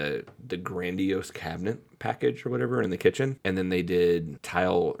was the grandiose cabinet package or whatever in the kitchen, and then they did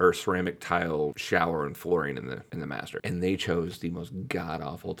tile or ceramic tile shower and flooring in the master. And they chose the most god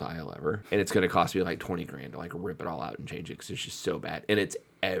awful tile ever, and it's going to cost me like $20,000 to like rip it all out and change it because it's just so bad, and it's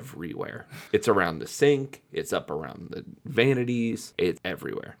everywhere. It's around the sink. It's up around the vanities. It's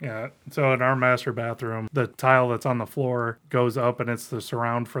everywhere. Yeah. So in our master bathroom, the tile that's on the floor goes up and it's the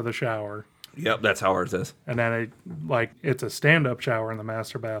surround for the shower. Yep, that's how ours is. And then it's a stand-up shower in the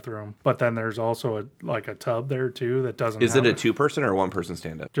master bathroom, but then there's also a tub there too that doesn't. Is it a 2-person or 1-person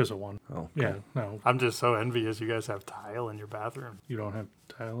stand-up? Just a one. Oh, cool. Yeah. No, I'm just so envious you guys have tile in your bathroom. you don't have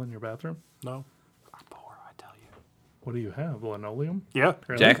tile in your bathroom. No? I'm poor, I tell you. What do you have? Linoleum? Yeah.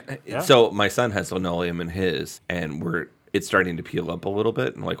 Really? Jack. Yeah. So my son has linoleum in his, and it's starting to peel up a little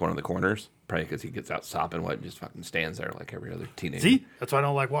bit in like one of the corners. Probably because he gets out sopping wet and just fucking stands there like every other teenager. See? That's why I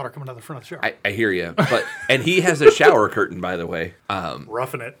don't like water coming out the front of the shower. I hear you, and he has a shower curtain, by the way.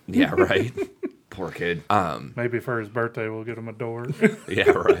 Roughing it. Yeah, right. Poor kid. Maybe for his birthday we'll get him a door.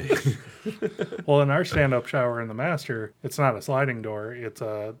 Yeah, right. Well, in our stand-up shower in the master, it's not a sliding door. It's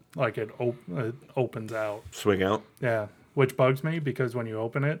it opens out. Swing out. Yeah, which bugs me because when you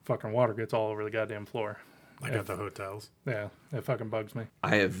open it, fucking water gets all over the goddamn floor. Like at the hotels. Yeah, it fucking bugs me.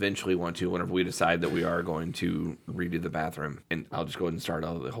 I eventually want to, whenever we decide that we are going to redo the bathroom, and I'll just go ahead and start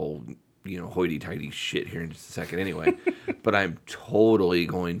all the whole, hoity-toity shit here in just a second anyway. But I'm totally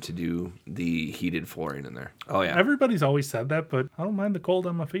going to do the heated flooring in there. Oh, yeah. Everybody's always said that, but I don't mind the cold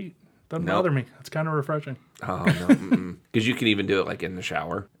on my feet. Doesn't Nope. bother me. It's kind of refreshing. Oh, no. Because you can even do it like in the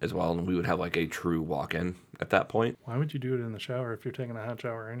shower as well, and we would have like a true walk-in at that point. Why would you do it in the shower if you're taking a hot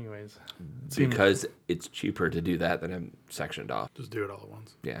shower anyways? Because it's cheaper to do that than I'm sectioned off. Just do it all at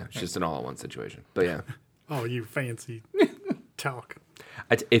once. Yeah, it's just an all-in-one situation. But yeah. Oh, you fancy talk.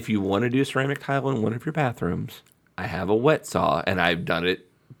 If you want to do ceramic tile in one of your bathrooms, I have a wet saw, and I've done it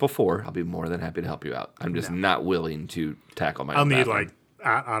before. I'll be more than happy to help you out. I'm just not willing to tackle my own bathroom.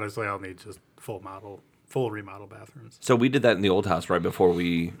 Honestly, I'll need just full remodel bathrooms. So we did that in the old house right before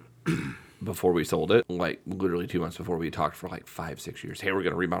we sold it, like literally 2 months before. We talked for like 5-6 years. Hey, we're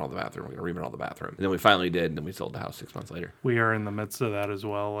going to remodel the bathroom. We're going to remodel the bathroom. And then we finally did, and then we sold the house 6 months later. We are in the midst of that as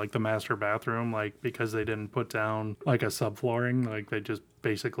well. Like the master bathroom, because they didn't put down like a subflooring, like they just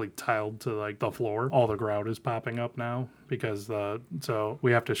basically tiled to like the floor. All the grout is popping up now because so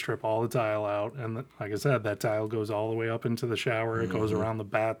we have to strip all the tile out, and like I said, that tile goes all the way up into the shower. It goes around the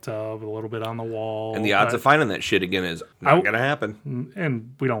bathtub, a little bit on the wall, and the odds of finding that shit again is not gonna happen.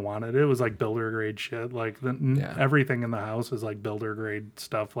 And we don't want it. It was like builder grade shit. Like everything in the house is like builder grade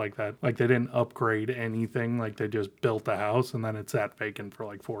stuff like that. Like they didn't upgrade anything. Like they just built the house and then it sat vacant for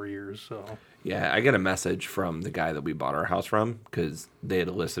like 4 years. So Yeah, I got a message from the guy that we bought our house from because they had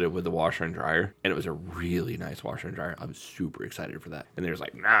listed it with the washer and dryer, and it was a really nice washer and dryer. I was super excited for that. And they was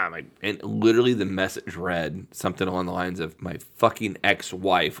like, nah, and literally the message read something along the lines of, my fucking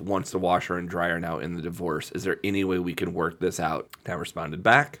ex-wife wants the washer and dryer now in the divorce. Is there any way we can work this out? And I responded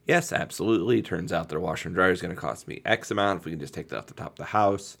back, yes, absolutely. Turns out their washer and dryer is going to cost me X amount. If we can just take that off the top of the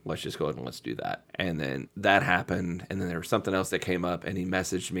house, let's just go ahead and let's do that. And then that happened, and then there was something else that came up, and he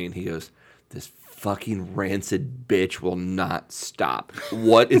messaged me, and he goes, this fucking rancid bitch will not stop.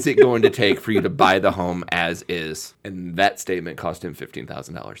 What is it going to take for you to buy the home as is? And that statement cost him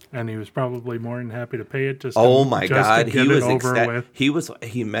 $15,000. And he was probably more than happy to pay it. Oh my God, he was over with. He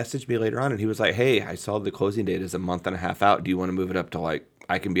messaged me later on, and he was like, "Hey, I saw the closing date is a month and a half out. Do you want to move it up to like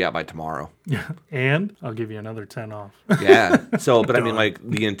I can be out by tomorrow?" Yeah, and I'll give you another 10 off. Yeah. So, but I mean, like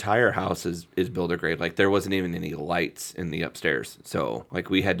the entire house is builder grade. Like there wasn't even any lights in the upstairs. So, like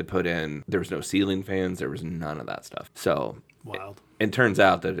we had to put in. There was no ceiling fans. There was none of that stuff. So Wild. It turns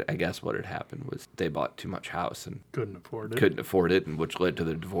out that I guess what had happened was they bought too much house and Couldn't afford it, and which led to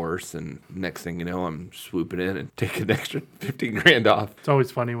the divorce. And next thing you know, I'm swooping in and taking an extra $15,000 off. It's always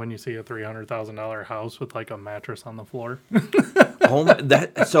funny when you see a $300,000 house with like a mattress on the floor. So not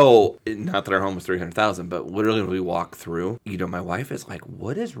that our home was $300,000, but literally when we walk through, my wife is like,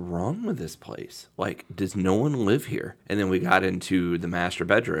 "What is wrong with this place? Like, does no one live here?" And then we got into the master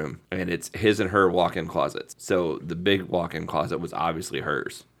bedroom, and it's his and her walk-in closets. So the big walk-in closet was obviously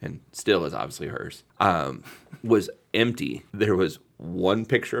hers, and still is obviously hers. Was empty. There was one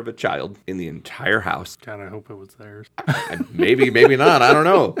picture of a child in the entire house. God, I hope it was theirs. Maybe not. I don't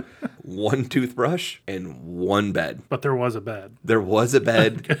know. One toothbrush and one bed. But there was a bed. There was a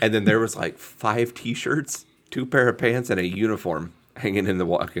bed, okay. And then there was like 5 T-shirts, 2 pair of pants, and a uniform hanging in the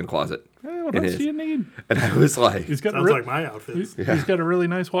walk-in closet. Hey, what else do you need? And I was like... Sounds like my outfit. He's got a really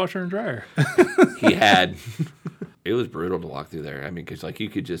nice washer and dryer. He had. It was brutal to walk through there. I mean, because like you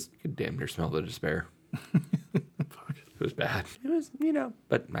could damn near smell the despair. It was bad. It was,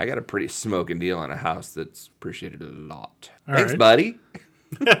 but I got a pretty smoking deal on a house that's appreciated a lot. Thanks, buddy.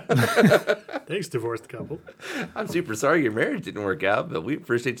 Thanks, divorced couple. I'm super sorry your marriage didn't work out, but we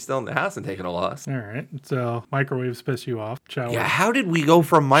appreciate you selling the house and taking a loss. All right. So microwaves piss you off. Showers. Yeah, how did we go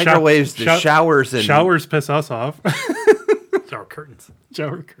from microwaves to showers? And showers piss us off. Shower curtains.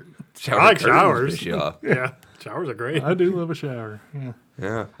 Shower curtains. I like showers. Piss you off. Yeah, showers are great. I do love a shower. Yeah.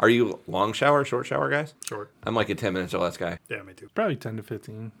 Yeah. Are you long shower, short shower guys? Short. I'm like a 10 minutes or less guy. Yeah, me too. Probably 10 to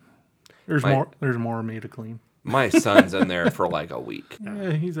 15. There's more of me to clean. My son's in there for like a week.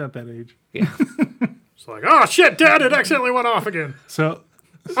 Yeah, he's at that age. Yeah. It's like, oh shit, Dad, it accidentally went off again. So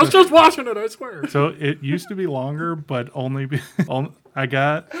I was just washing it, I swear. So it used to be longer, but only I'm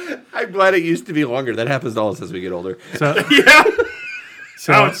glad it used to be longer. That happens to all of us as we get older. So yeah.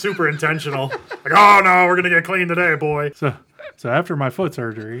 So now it's super intentional. Like, oh no, we're gonna get clean today, boy. So after my foot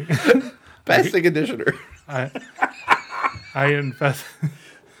surgery, best conditioner. I invest.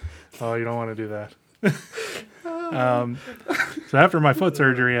 Oh, you don't want to do that. So after my foot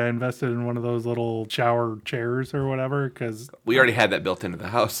surgery, I invested in one of those little shower chairs or whatever because we already had that built into the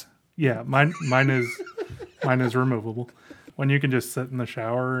house. Yeah, mine is removable. When you can just sit in the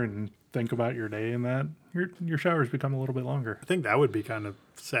shower and think about your day and that, your showers become a little bit longer. I think that would be kind of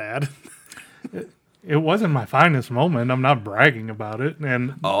sad. It wasn't my finest moment. I'm not bragging about it.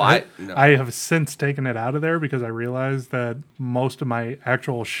 And I have since taken it out of there because I realized that most of my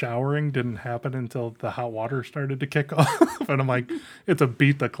actual showering didn't happen until the hot water started to kick off. And I'm like, it's a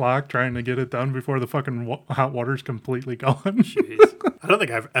beat the clock trying to get it done before the fucking hot water's completely gone. Jeez. I don't think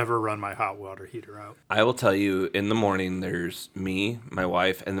I've ever run my hot water heater out. I will tell you, in the morning, there's me, my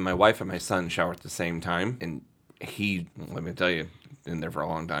wife, and then my wife and my son shower at the same time. And let me tell you, in there for a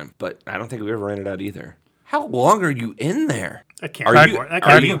long time, but I don't think we ever ran it out either. How long are you in there? That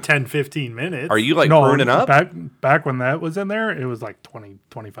can't be 10, 15 minutes. Are you burning up? Back when that was in there, it was like 20,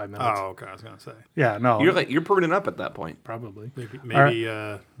 25 minutes. Oh, okay. I was going to say. Yeah, no. You're burning up at that point. Probably. Maybe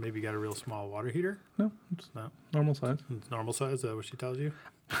you got a real small water heater? No, it's not. Normal size. It's normal size? Is that what she tells you?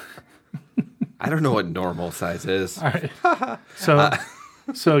 I don't know what normal size is. All right.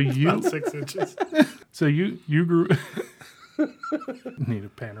 So you... About 6 inches. So you grew... Need a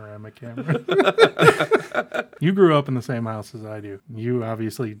panoramic camera. You grew up in the same house as I do. You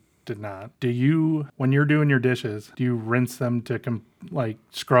obviously did not. Do you, when you're doing your dishes, do you rinse them to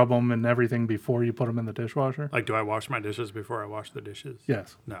scrub them and everything before you put them in the dishwasher? Like, do I wash my dishes before I wash the dishes?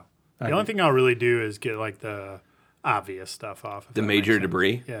 Yes. No. The only thing I'll really do is get the obvious stuff off. The major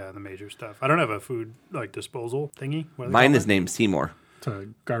debris? Yeah, the major stuff. I don't have a food disposal thingy. Mine is named Seymour.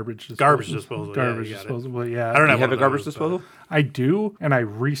 to garbage disposal. Garbage disposal. Garbage you got it. disposal. But yeah, I don't You have have one a of garbage those, but, disposal? I do, and I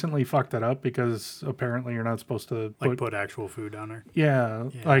recently fucked it up because apparently you're not supposed to Like put actual food down there. yeah,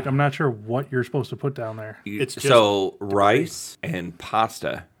 like I'm not sure what you're supposed to put down there. It's just So rice and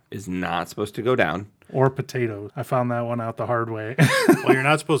pasta is not supposed to go down. Or potatoes. I found that one out the hard way. Well, you're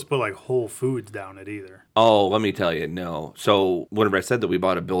not supposed to put like whole foods down it either. Oh, let me tell you, no. So whenever I said that we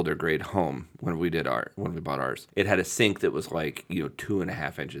bought a builder grade home when we bought ours, it had a sink that was like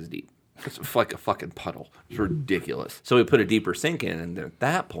 2.5 inches deep. It's like a fucking puddle. It's ridiculous. So we put a deeper sink in, and at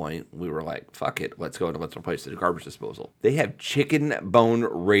that point, we were like, fuck it, let's replace the garbage disposal. They have chicken bone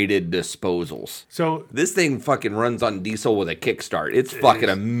rated disposals. So This thing fucking runs on diesel with a kickstart. It's fucking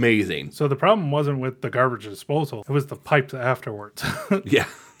amazing. so the problem wasn't with the garbage disposal. It was the pipes afterwards. Yeah.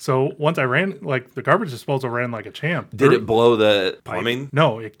 So once I ran, like the garbage disposal ran like a champ. Did it blow the plumbing?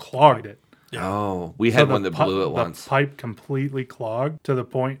 No, it clogged it. Oh, we had So one that blew it once. The pipe completely clogged to the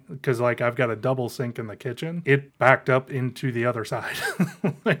point because like I've got a double sink in the kitchen. It backed up into the other side.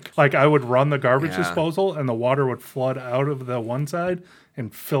 like I would run the garbage Yeah. disposal and the water would flood out of the one side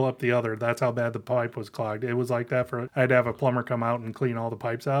and fill up the other. That's how bad the pipe was clogged. It was like that for I had to have a plumber come out and clean all the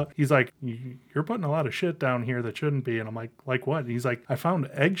pipes out. He's like, "You're putting a lot of shit down here that shouldn't be." And I'm like what? And he's like, "I found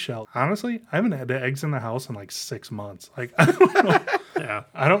eggshell." Honestly, I haven't had eggs in the house in like 6 months. Like I don't know. Yeah.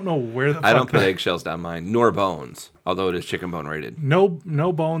 I don't know where the I don't fuck put eggshells down mine, nor bones, although it is chicken bone rated. No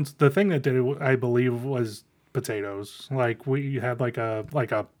bones. The thing that did it, I believe, was potatoes. Like we had like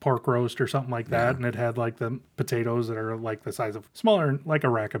a pork roast or something like that, and it had like the potatoes that are like the size of smaller, like a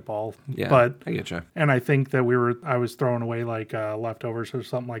racquetball. Yeah, But I get you. and I think that I was throwing away like leftovers or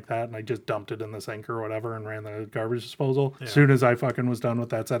something like that, and I just dumped it in the sink or whatever and ran the garbage disposal. As soon as I fucking was done with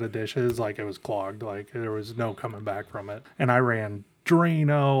that set of dishes, like it was clogged. Like there was no coming back from it. And I ran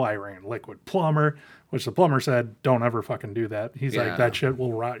Drano, I ran liquid plumber, which the plumber said, don't ever fucking do that. He's Yeah. like, that shit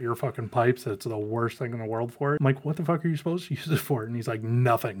will rot your fucking pipes. It's the worst thing in the world for it. I'm like, what the fuck are you supposed to use it for? And he's like,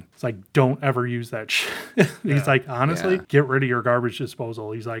 nothing. It's like, don't ever use that shit. He's like, honestly, Yeah. get rid of your garbage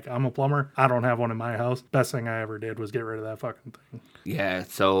disposal. He's like, I'm a plumber. I don't have one in my house. Best thing I ever did was get rid of that fucking thing. Yeah,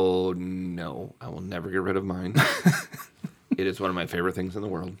 so no, I will never get rid of mine. It is one of my favorite things in the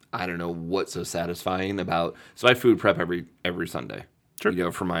world. I don't know what's so satisfying about. So I food prep every Sunday.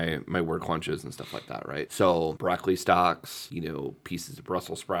 Sure. For my work lunches and stuff like that, right? So broccoli stalks, pieces of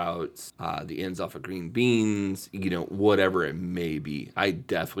Brussels sprouts, the ends off of green beans, whatever it may be. I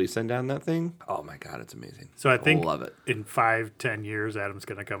definitely send down that thing. Oh my God, it's amazing. So I think love it. in 5-10 years, Adam's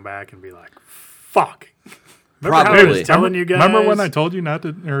going to come back and be like, fuck. Remember how I Probably. was telling you guys? Remember when I told you not to?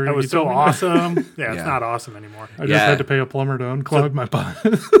 Or that was you so told me? awesome? Yeah, it's Yeah. not awesome anymore. I just Yeah. had to pay a plumber to unclog my pipe.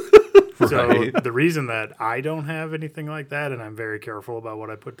 So Right. the reason that I don't have anything like that, and I'm very careful about what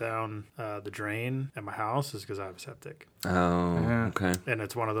I put down the drain at my house, is because I have a septic. Oh, Yeah. okay. And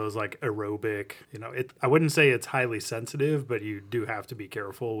it's one of those like aerobic, I wouldn't say it's highly sensitive, but you do have to be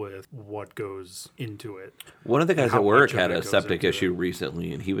careful with what goes into it. One of the guys how at work much of had it a goes septic into issue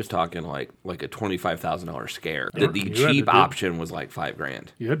recently, and he was talking like a $25,000 scare. The You had cheap to do- option was like $5,000.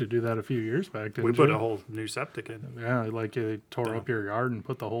 You had to do that a few years back, didn't We you? put a whole new septic in. Yeah, like you tore up your yard and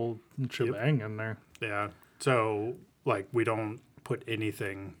put the whole shebang in there. Yeah. So like we don't put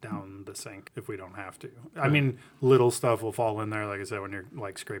anything down the sink if we don't have to. I mean, little stuff will fall in there, like I said, when you're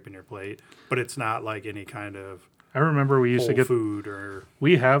like scraping your plate, but it's not like any kind of I remember we used whole to get food or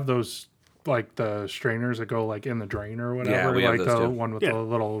we have those like the strainers that go like in the drain or whatever, we have like those the too. one with Yeah. the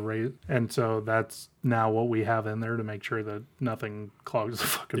little raise. And so that's now what we have in there to make sure that nothing clogs the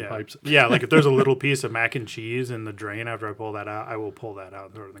fucking pipes. Yeah, like if there's a little piece of mac and cheese in the drain after I pull that out, I will pull that out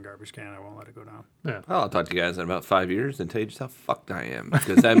and throw it in the garbage can. I won't let it go down. Yeah. Well, I'll talk to you guys in about 5 years and tell you just how fucked I am.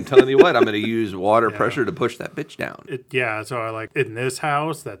 Because I'm telling you what, I'm going to use water pressure to push that bitch down. So I like in this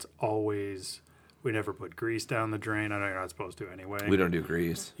house, that's always, we never put grease down the drain. I know you're not supposed to anyway. We don't do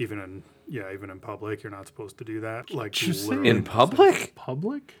grease. Even in public, you're not supposed to do that. Like Did you say literally- In public?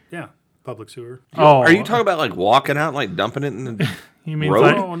 Public? Yeah, public sewer. Oh, Are you talking about like walking out and like dumping it in the... He means road?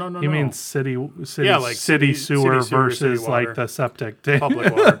 like, No, he no. means city Yeah, like city sewer city sewer, versus city like water. the septic tank.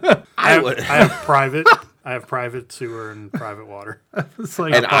 Public water. I would- I have private sewer and private water. It's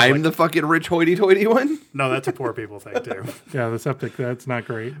like And I'm the fucking rich hoity-toity one? No, that's a poor people thing too. yeah, the septic that's not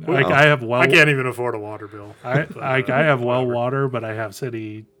great. Like I have well I can't even afford a water bill. I have well water, but I have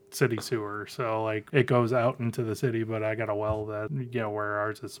city sewer, so like it goes out into the city, but I got a well that where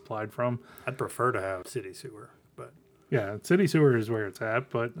ours is supplied from. I'd prefer to have city sewer, but Yeah, city sewer is where it's at,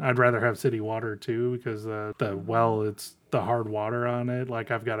 but I'd rather have city water too because the well, it's the hard water on it.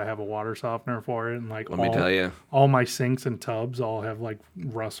 Like I've got to have a water softener for it, and like Let me tell you. all my sinks and tubs all have like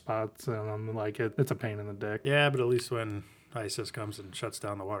rust spots, and I'm like it's a pain in the dick. yeah, but at least when ISIS comes and shuts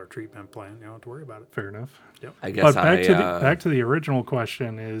down the water treatment plant, you don't have to worry about it. Fair enough. Yep. I guess But back to the original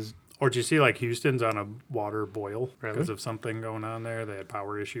question is, Or do you see like Houston's on a water boil Really? because of something going on there? They had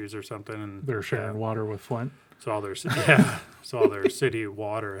power issues or something, and they're sharing water with Flint. so all their city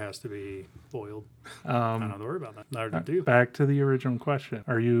water has to be boiled. I don't have to worry about that. Neither do you. Back to the original question.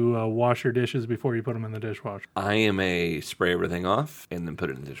 Are you wash your dishes before you put them in the dishwasher? I am a spray everything off and then put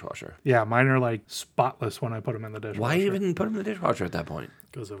it in the dishwasher. Yeah, mine are like spotless when I put them in the dishwasher. Why even put them in the dishwasher at that point?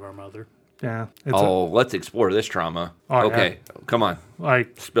 Because of our mother. Yeah. Let's explore this trauma. Oh, okay, come on,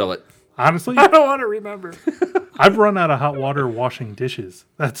 Like, spill it. honestly, I don't want to remember. I've run out of hot water washing dishes.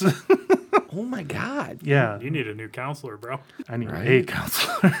 That's, Oh my God. yeah. You need a new counselor, bro. I need Right? a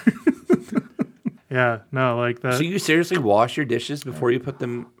counselor. Yeah, no, like that. So you seriously wash your dishes before you put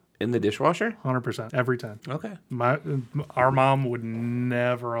them in the dishwasher? 100% every time. Okay. Our mom would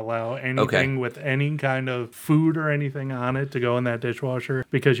never allow anything with any kind of food or anything on it to go in that dishwasher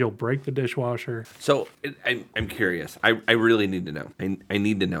because you'll break the dishwasher. So I'm curious. I really need to know. I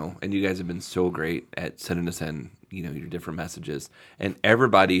need to know. And you guys have been so great at sending us in, your different messages. And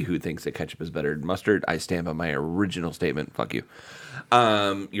everybody who thinks that ketchup is better than mustard, I stand by my original statement. Fuck you.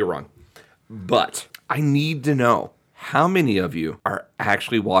 You're wrong. But I need to know how many of you are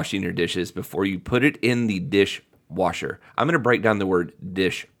actually washing your dishes before you put it in the dishwasher. I'm going to break down the word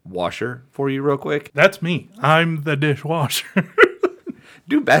dishwasher for you real quick. That's me. I'm the dishwasher.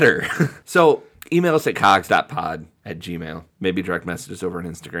 Do better. So email us at cogs.pod@gmail. Maybe direct message us over on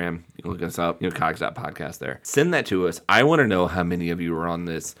Instagram. You can look us up, cogs.podcast there. Send that to us. I want to know how many of you are on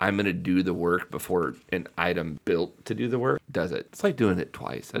this. I'm going to do the work before an item built to do the work does it. It's like doing it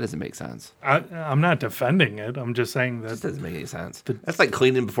twice. That doesn't make sense. I'm not defending it. I'm just saying That that doesn't make any sense. That's like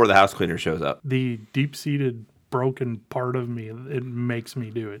cleaning before the house cleaner shows up. the deep-seated broken part of me, it makes me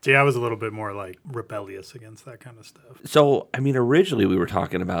do it. See, I was a little bit more like rebellious against that kind of stuff. So, originally we were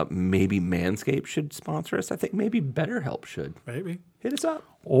talking about maybe Manscaped should sponsor us. I think maybe BetterHelp should. Maybe. Hit us up.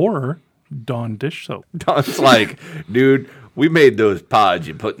 Or Dawn dish soap. Don's like, dude, we made those pods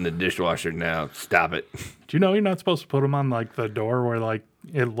you put in the dishwasher now. Stop it. Do you know you're not supposed to put them on like the door where like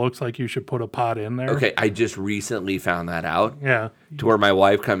it looks like you should put a pot in there? Okay, I just recently found that out. Yeah. To where my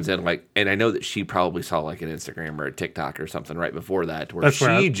wife comes in, and I know that she probably saw like an Instagram or a TikTok or something right before that, to where That's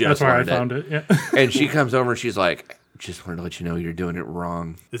where just I learned found it. Yeah. And she comes over and she's like, just wanted to let you know you're doing it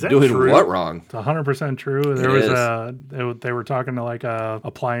wrong. Is that doing true? what wrong? It's 100% true. There It was they were talking to like a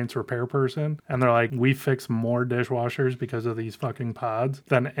appliance repair person, and they're like, we fix more dishwashers because of these fucking pods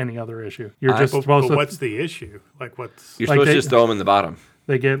than any other issue. You're just But supposed to. what's the issue? Like, what's You're Like supposed they- to just throw them in the bottom.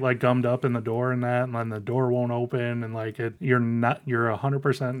 They get like gummed up in the door and that, and then the door won't open, and like you're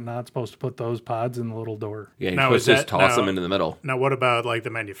 100% not supposed to put those pods in the little door. Yeah, you're Now, supposed is to just that- toss now- them into the middle. now? What about like the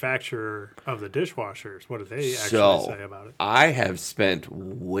manufacturer of the dishwashers? What do they actually So, say about it? I have spent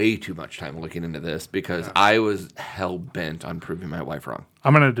way too much time looking into this because I was hell bent on proving my wife wrong.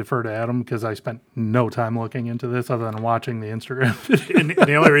 I'm going to defer to Adam because I spent no time looking into this other than watching the Instagram video. And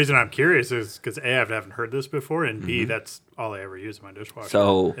the only reason I'm curious is because A, I haven't heard this before, and B, that's all I ever use in my dishwasher.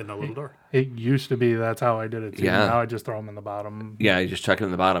 So- in the little door. It used to be that's how I did it too. Yeah. Now I just throw them in the bottom. Yeah, you just chuck it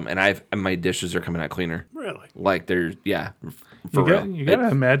in the bottom, and my dishes are coming out cleaner. Really? Like they're for real. You got to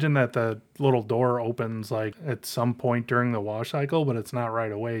imagine that the little door opens like at some point during the wash cycle, but it's not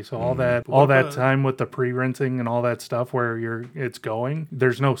right away. So all that time with the pre-rinsing and all that stuff where it's going,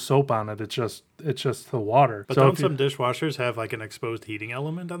 there's no soap on it. It's just the water. But so don't if you- some dishwashers have like an exposed heating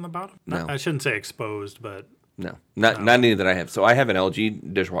element on the bottom? No. I shouldn't say exposed, but No, not any that I have. So I have an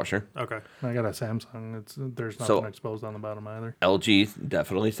LG dishwasher. okay. I got a Samsung. There's So- nothing exposed on the bottom either. LG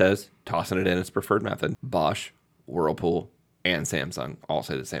definitely says tossing it in its preferred method. Bosch, Whirlpool, and Samsung all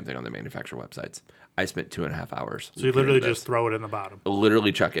say the same thing on their manufacturer websites. I spent 2.5 hours. So you literally just throw it in the bottom.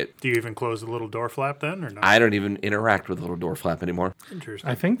 literally chuck it. Do you even close the little door flap then, or not? I don't even interact with the little door flap anymore. Interesting.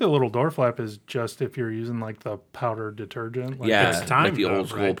 I think the little door flap is just if you're using like the powder detergent. Like Yeah, it's time like the though, old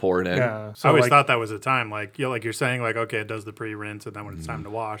school right? pour it in. Yeah. I So always like, thought that was a time, like you're saying, like okay, it does the pre-rinse, and then when it's time to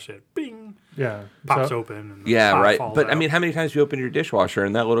wash it, bing, yeah. pops So- open. And the Yeah, pot right. falls But I out. mean, how many times do you open your dishwasher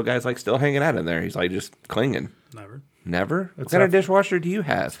and that little guy's like still hanging out in there? He's like just clinging. Never. Never? What It's kind of not- dishwasher do you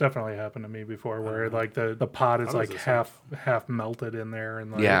have? It's definitely happened to me before where like the pot is was like the same. half melted in there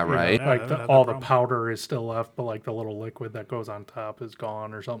and like, Yeah, you know, right. Yeah, I like haven't had that all the problem. powder is still left, but like the little liquid that goes on top is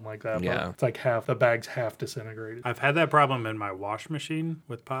gone or something like that. But Yeah. it's like the bag's half disintegrated. I've had that problem in my wash machine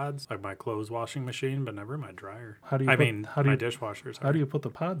with pods, like my clothes washing machine, but never my dryer. How do you I put- mean, how do my you- dishwashers. How do you put the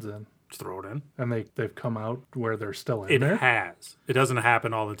pods in? Just throw it in. And they've come out where they're still in It there? has. It doesn't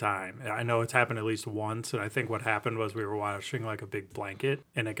happen all the time. I know it's happened at least once, and I think what happened was we were washing like a big blanket,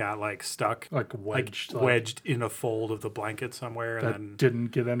 and it got like stuck, Like wedged? wedged in a fold of the blanket somewhere, and that then didn't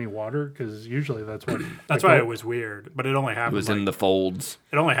get any water? Because usually that's what... that's like, why it was weird. But it only It happened. was like, in the folds.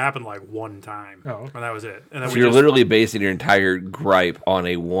 it only happened like one time, Oh. and that was it. And then So we you're just, literally basing your entire gripe on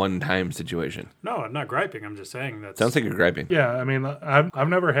a one-time situation. no, I'm not griping. I'm just saying that Sounds like you're griping. Yeah, I mean, I've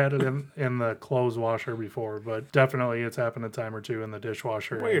never had it in the clothes washer before, but definitely it's happened a time or two in the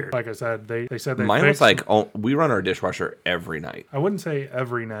dishwasher. Weird. Like I said, they said they Mine was fixed- like, oh, we run our dishwasher every night. I wouldn't say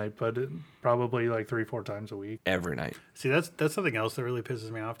every night, but probably like 3-4 times a week. Every night. See, that's something else that really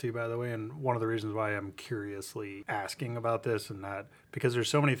pisses me off too, by the way, and one of the reasons why I'm curiously asking about this and not because there's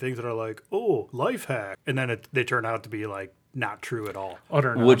so many things that are like, oh, life hack, and then they turn out to be like not true at all.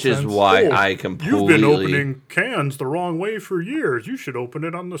 Utter Which is nonsense. why Oh, I completely... You've been opening cans the wrong way for years. You should open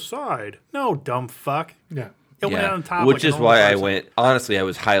it on the side. No, dumb fuck. Yeah. Open it on top. Which like a is normal why I person. went... Honestly, I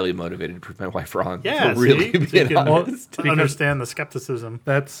was highly motivated to prove my wife wrong. Yeah, for really see? So you being can honest. understand the skepticism.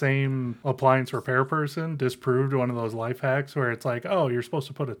 That same appliance repair person disproved one of those life hacks where it's like, oh, you're supposed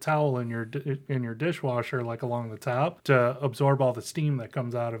to put a towel in your dishwasher, like along the top, to absorb all the steam that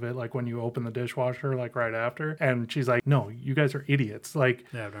comes out of it, like when you open the dishwasher, like right after. And she's like, no, you guys are idiots. Like,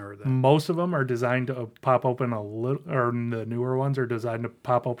 Yeah, I've never heard that. most of them are designed to pop open a little, or the newer ones are designed to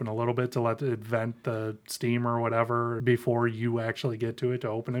pop open a little bit to let it vent the steam or whatever before you actually get to it to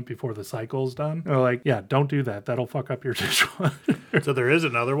open it before the cycle's done. They're like, yeah, don't do that. That'll fuck up your dishwasher. So there is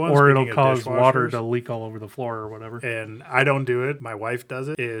another one. Or it'll speaking of cause water dishwashers, to leak all over the floor or whatever. and I don't do it. My wife does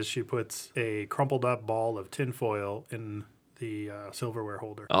it. Is she puts a crumpled up ball of tinfoil in the silverware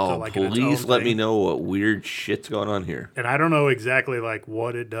holder. Oh, So, like, in its please own let me thing. know what weird shit's going on here. And I don't know exactly like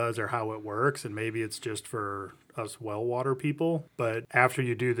what it does or how it works, and maybe it's just for us well water people. But after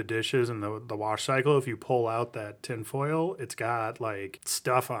you do the dishes and the wash cycle, if you pull out that tin foil, it's got like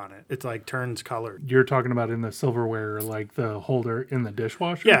stuff on it. It's like turns colored. You're talking about in the silverware, like the holder in the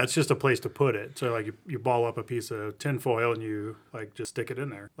dishwasher? Yeah, it's just a place to put it. So like you ball up a piece of tin foil and you like just stick it in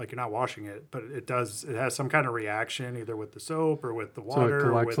there. Like you're not washing it, but it has some kind of reaction either with the soap or with the So water. it or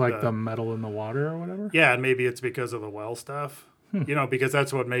collects with like the metal in the water or whatever? Yeah, and maybe it's because of the well stuff. You know, because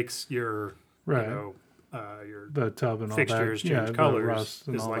that's what makes your Right. you know your The tub and fixtures all that. change the colors rust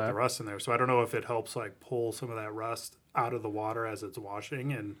and is all like that. the rust in there. So I don't know if it helps like pull some of that rust out of the water as it's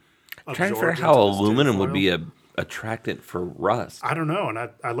washing and I'm trying to figure out absorbs how into this aluminum would tinfoil. be a attractant for rust. I don't know, and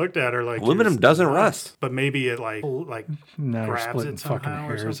I looked at her like Aluminum it's doesn't nuts, rust. but maybe it like Now you're grabs splitting it fucking somehow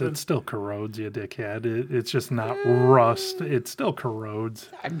or hairs. something. It still corrodes, you dickhead. It's just not rust. It still corrodes.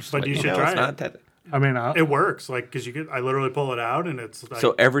 I'm just But letting you should know try it's it. not that. I mean, it works like because I literally pull it out and it's like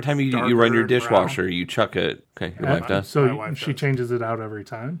So every time you run your darker and dishwasher, you chuck it. Okay, your wife does, So My wife she does. changes it out every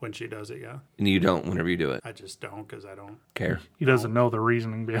time. when she does it, yeah. and you don't whenever you do it. I just don't because I don't. Care. He doesn't know the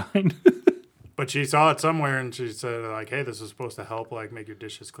reasoning behind. But she saw it somewhere and she said like, "Hey, this is supposed to help like make your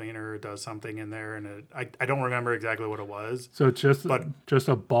dishes cleaner." It does something in there, and I don't remember exactly what it was. So it's just But- just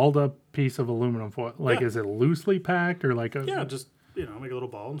a balled up piece of aluminum foil. Like, Yeah. is it loosely packed or like a? Yeah, just make a little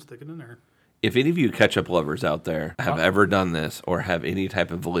ball and stick it in there. If any of you ketchup lovers out there have ever done this or have any type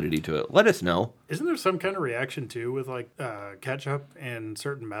of validity to it, let us know. Isn't there some kind of reaction too with like ketchup and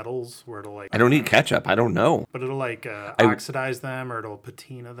certain metals where it'll like I don't eat ketchup. I don't know. but it'll like oxidize them or it'll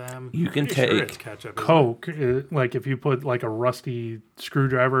patina them. You can Pretty sure take it's ketchup. isn't it? Coke, like if you put like a rusty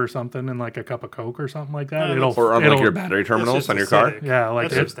screwdriver or something in like a cup of Coke or something like that, it'll Or on like it'll- your battery That's terminals just on your car. acidic. Yeah, like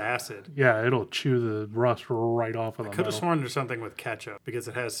that's it- just acid. yeah, it'll chew the rust right off of the Could have metal. sworn there's something with ketchup because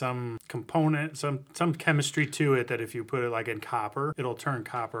it has some component, some chemistry to it that if you put it like in copper, it'll turn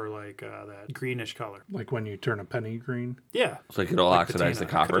copper like that greenish color. Like when you turn a penny green. Yeah. It's like it'll oxidize the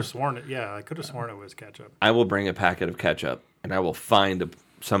Patina. I could copper. have sworn it. Yeah, I could have sworn it was ketchup. I will bring a packet of ketchup and I will find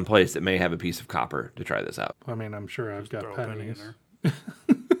some place that may have a piece of copper to try this out. I mean, I'm sure I've got Throw a penny in pennies. there.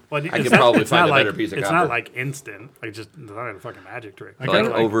 Well, I could probably find a better piece of It's copper. not like instant. Like just it's not a fucking magic trick. So like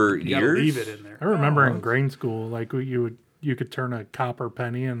over you gotta years? leave it in there. I remember in grain school, like you could turn a copper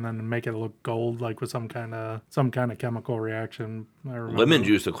penny and then make it look gold, like with some kind of chemical reaction. I remember. Lemon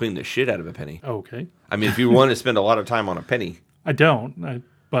juice will clean the shit out of a penny. Okay, I mean, if you want to spend a lot of time on a penny, I don't.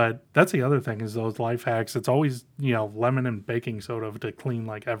 But that's the other thing is those life hacks. It's always lemon and baking soda to clean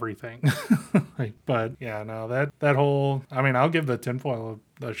like everything. But yeah, no, that whole. I mean, I'll give the tinfoil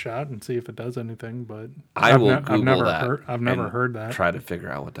a shot and see if it does anything. But I will Google I've never that. I've never and heard that. Try to figure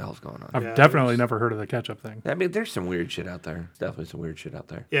out what the hell's going on. I've Yeah, definitely there's- never heard of the ketchup thing. I mean, there's some weird shit out there. Definitely some weird shit out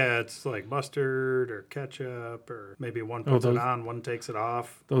there. Yeah, it's like mustard or ketchup, or maybe one Oh, puts those- it on, one takes it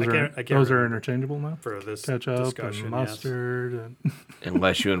off. Those I are can't those are remember interchangeable now. for this Ketchup discussion. and yes. mustard. And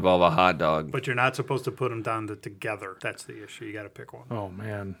Unless you involve a hot dog. But you're not supposed to put them down together. That's the issue. You got to pick one. oh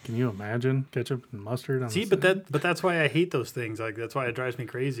man, can you imagine ketchup and mustard? On See, the but that's why I hate those things. Like that's why it drives me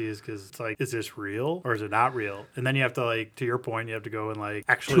crazy. Is because it's like, is this real or is it not real? And then you have to like, to your point, you have to go and like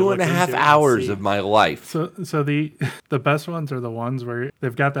actually 2.5 look hours into it of my life. So the best ones are the ones where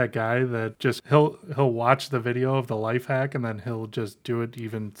they've got that guy that just he'll watch the video of the life hack and then he'll just do it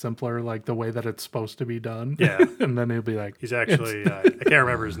even simpler, like the way that it's supposed to be done. Yeah. And then he'll be like, He's actually I can't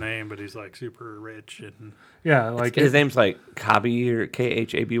remember his name, but he's like super rich and yeah, like His name's like Kaby or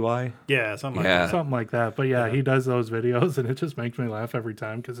Khaby. yeah, something Yeah. like that. something like that. But yeah, he does those videos and it just makes me laugh every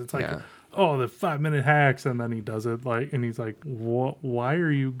time because it's like, Yeah. oh, the 5-minute hacks, and then he does it like, and he's like, why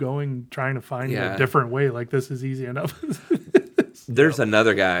are you trying to find Yeah. a different way? Like this is easy enough. There's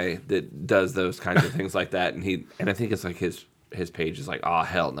another guy that does those kinds of things like that, and I think it's like his page is like, oh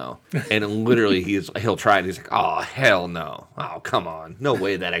hell no, and literally he'll try it. He's like, oh hell no, oh come on, no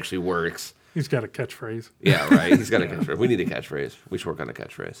way that actually works. He's got a catchphrase. Yeah, right. He's got a catchphrase. We need a catchphrase. We should work on a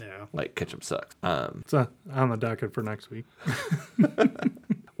catchphrase. Yeah. Like ketchup sucks. It's on the docket for next week.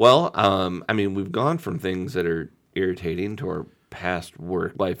 Well, I mean, we've gone from things that are irritating to our past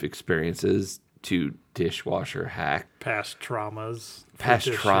work life experiences to dishwasher hack. Past traumas. Past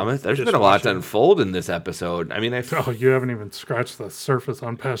Dish- trauma. There's been a lot to dishwasher. unfold in this episode. I mean, Oh, you haven't even scratched the surface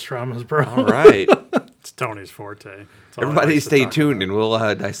on past traumas, bro. all right. It's Tony's forte. It's all he Everybody likes to stay talk tuned about. and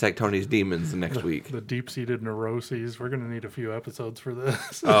we'll dissect Tony's demons next week. The deep-seated neuroses. We're going to need a few episodes for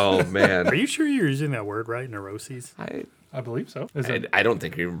this. Oh, man. Are you sure you're using that word right? Neuroses? I believe so. Is it? I don't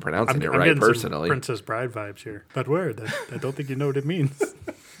think you're even pronouncing it I'm right, getting some personally. Princess Bride vibes here. That word, I don't think you know what it means.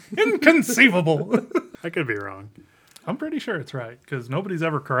 Inconceivable. I could be wrong. I'm pretty sure it's right because nobody's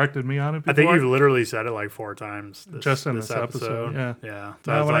ever corrected me on it before. I think you've literally said it like 4 times Just in this episode, yeah. Yeah.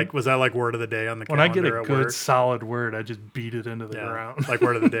 So No, I was when like, was that like word of the day on the when I calendar get a at good work? solid word, I just beat it into the Yeah. ground. Like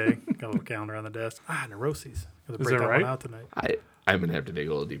word of the day. Got a little calendar on the desk. Neuroses. Got to Is break that that right? one out tonight. I'm going to have to dig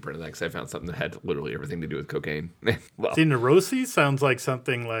a little deeper into that because I found something that had literally everything to do with cocaine. Well, See, neuroses sounds like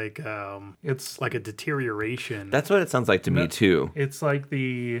something like It's a deterioration. that's what it sounds like to me, too. it's like the.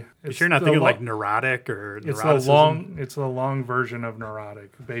 You It's sure you're not the thinking lo- like neurotic or It's neuroticism? It's the long version of neurotic.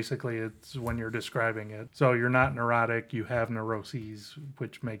 Basically, it's when you're describing it. So you're not neurotic. You have neuroses,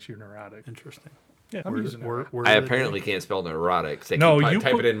 which makes you neurotic. Interesting. Yeah, I'm using it. Word I of the apparently can't spell neurotic. So No, keep you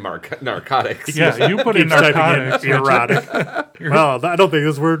typing put- in narcotics. Yeah, you put in Keeps typing narcotics. in erotic. Well, I don't think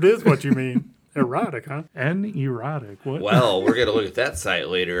this word is what you mean. Erotic, huh? And erotic. What? Well, we're going to look at that site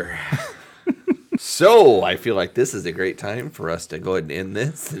later. So I feel like this is a great time for us to go ahead and end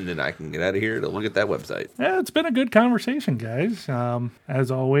this, and then I can get out of here to look at that website. Yeah, it's been a good conversation, guys.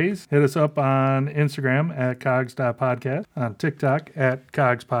 As always, hit us up on Instagram at cogs.podcast, on TikTok at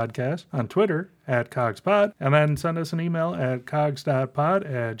cogspodcast, on Twitter at cogspod, and then send us an email at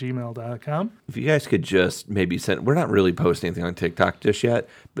cogs.pod@gmail.com. If you guys could just maybe send, we're not really posting anything on TikTok just yet,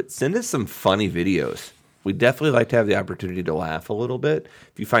 but send us some funny videos. We definitely like to have the opportunity to laugh a little bit.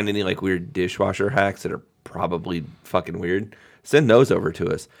 If you find any like weird dishwasher hacks that are probably fucking weird, send those over to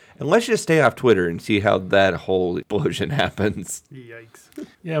us. And let's just stay off Twitter and see how that whole explosion happens. Yikes.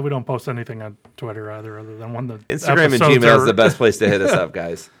 Yeah, we don't post anything on Twitter either, other than when the Instagram and episodes Gmail is are- the best place to hit us up,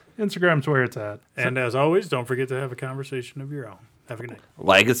 guys. Instagram's where it's at. And as always, don't forget to have a conversation of your own. Have a good night.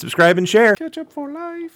 Like and subscribe and share. Ketchup for life.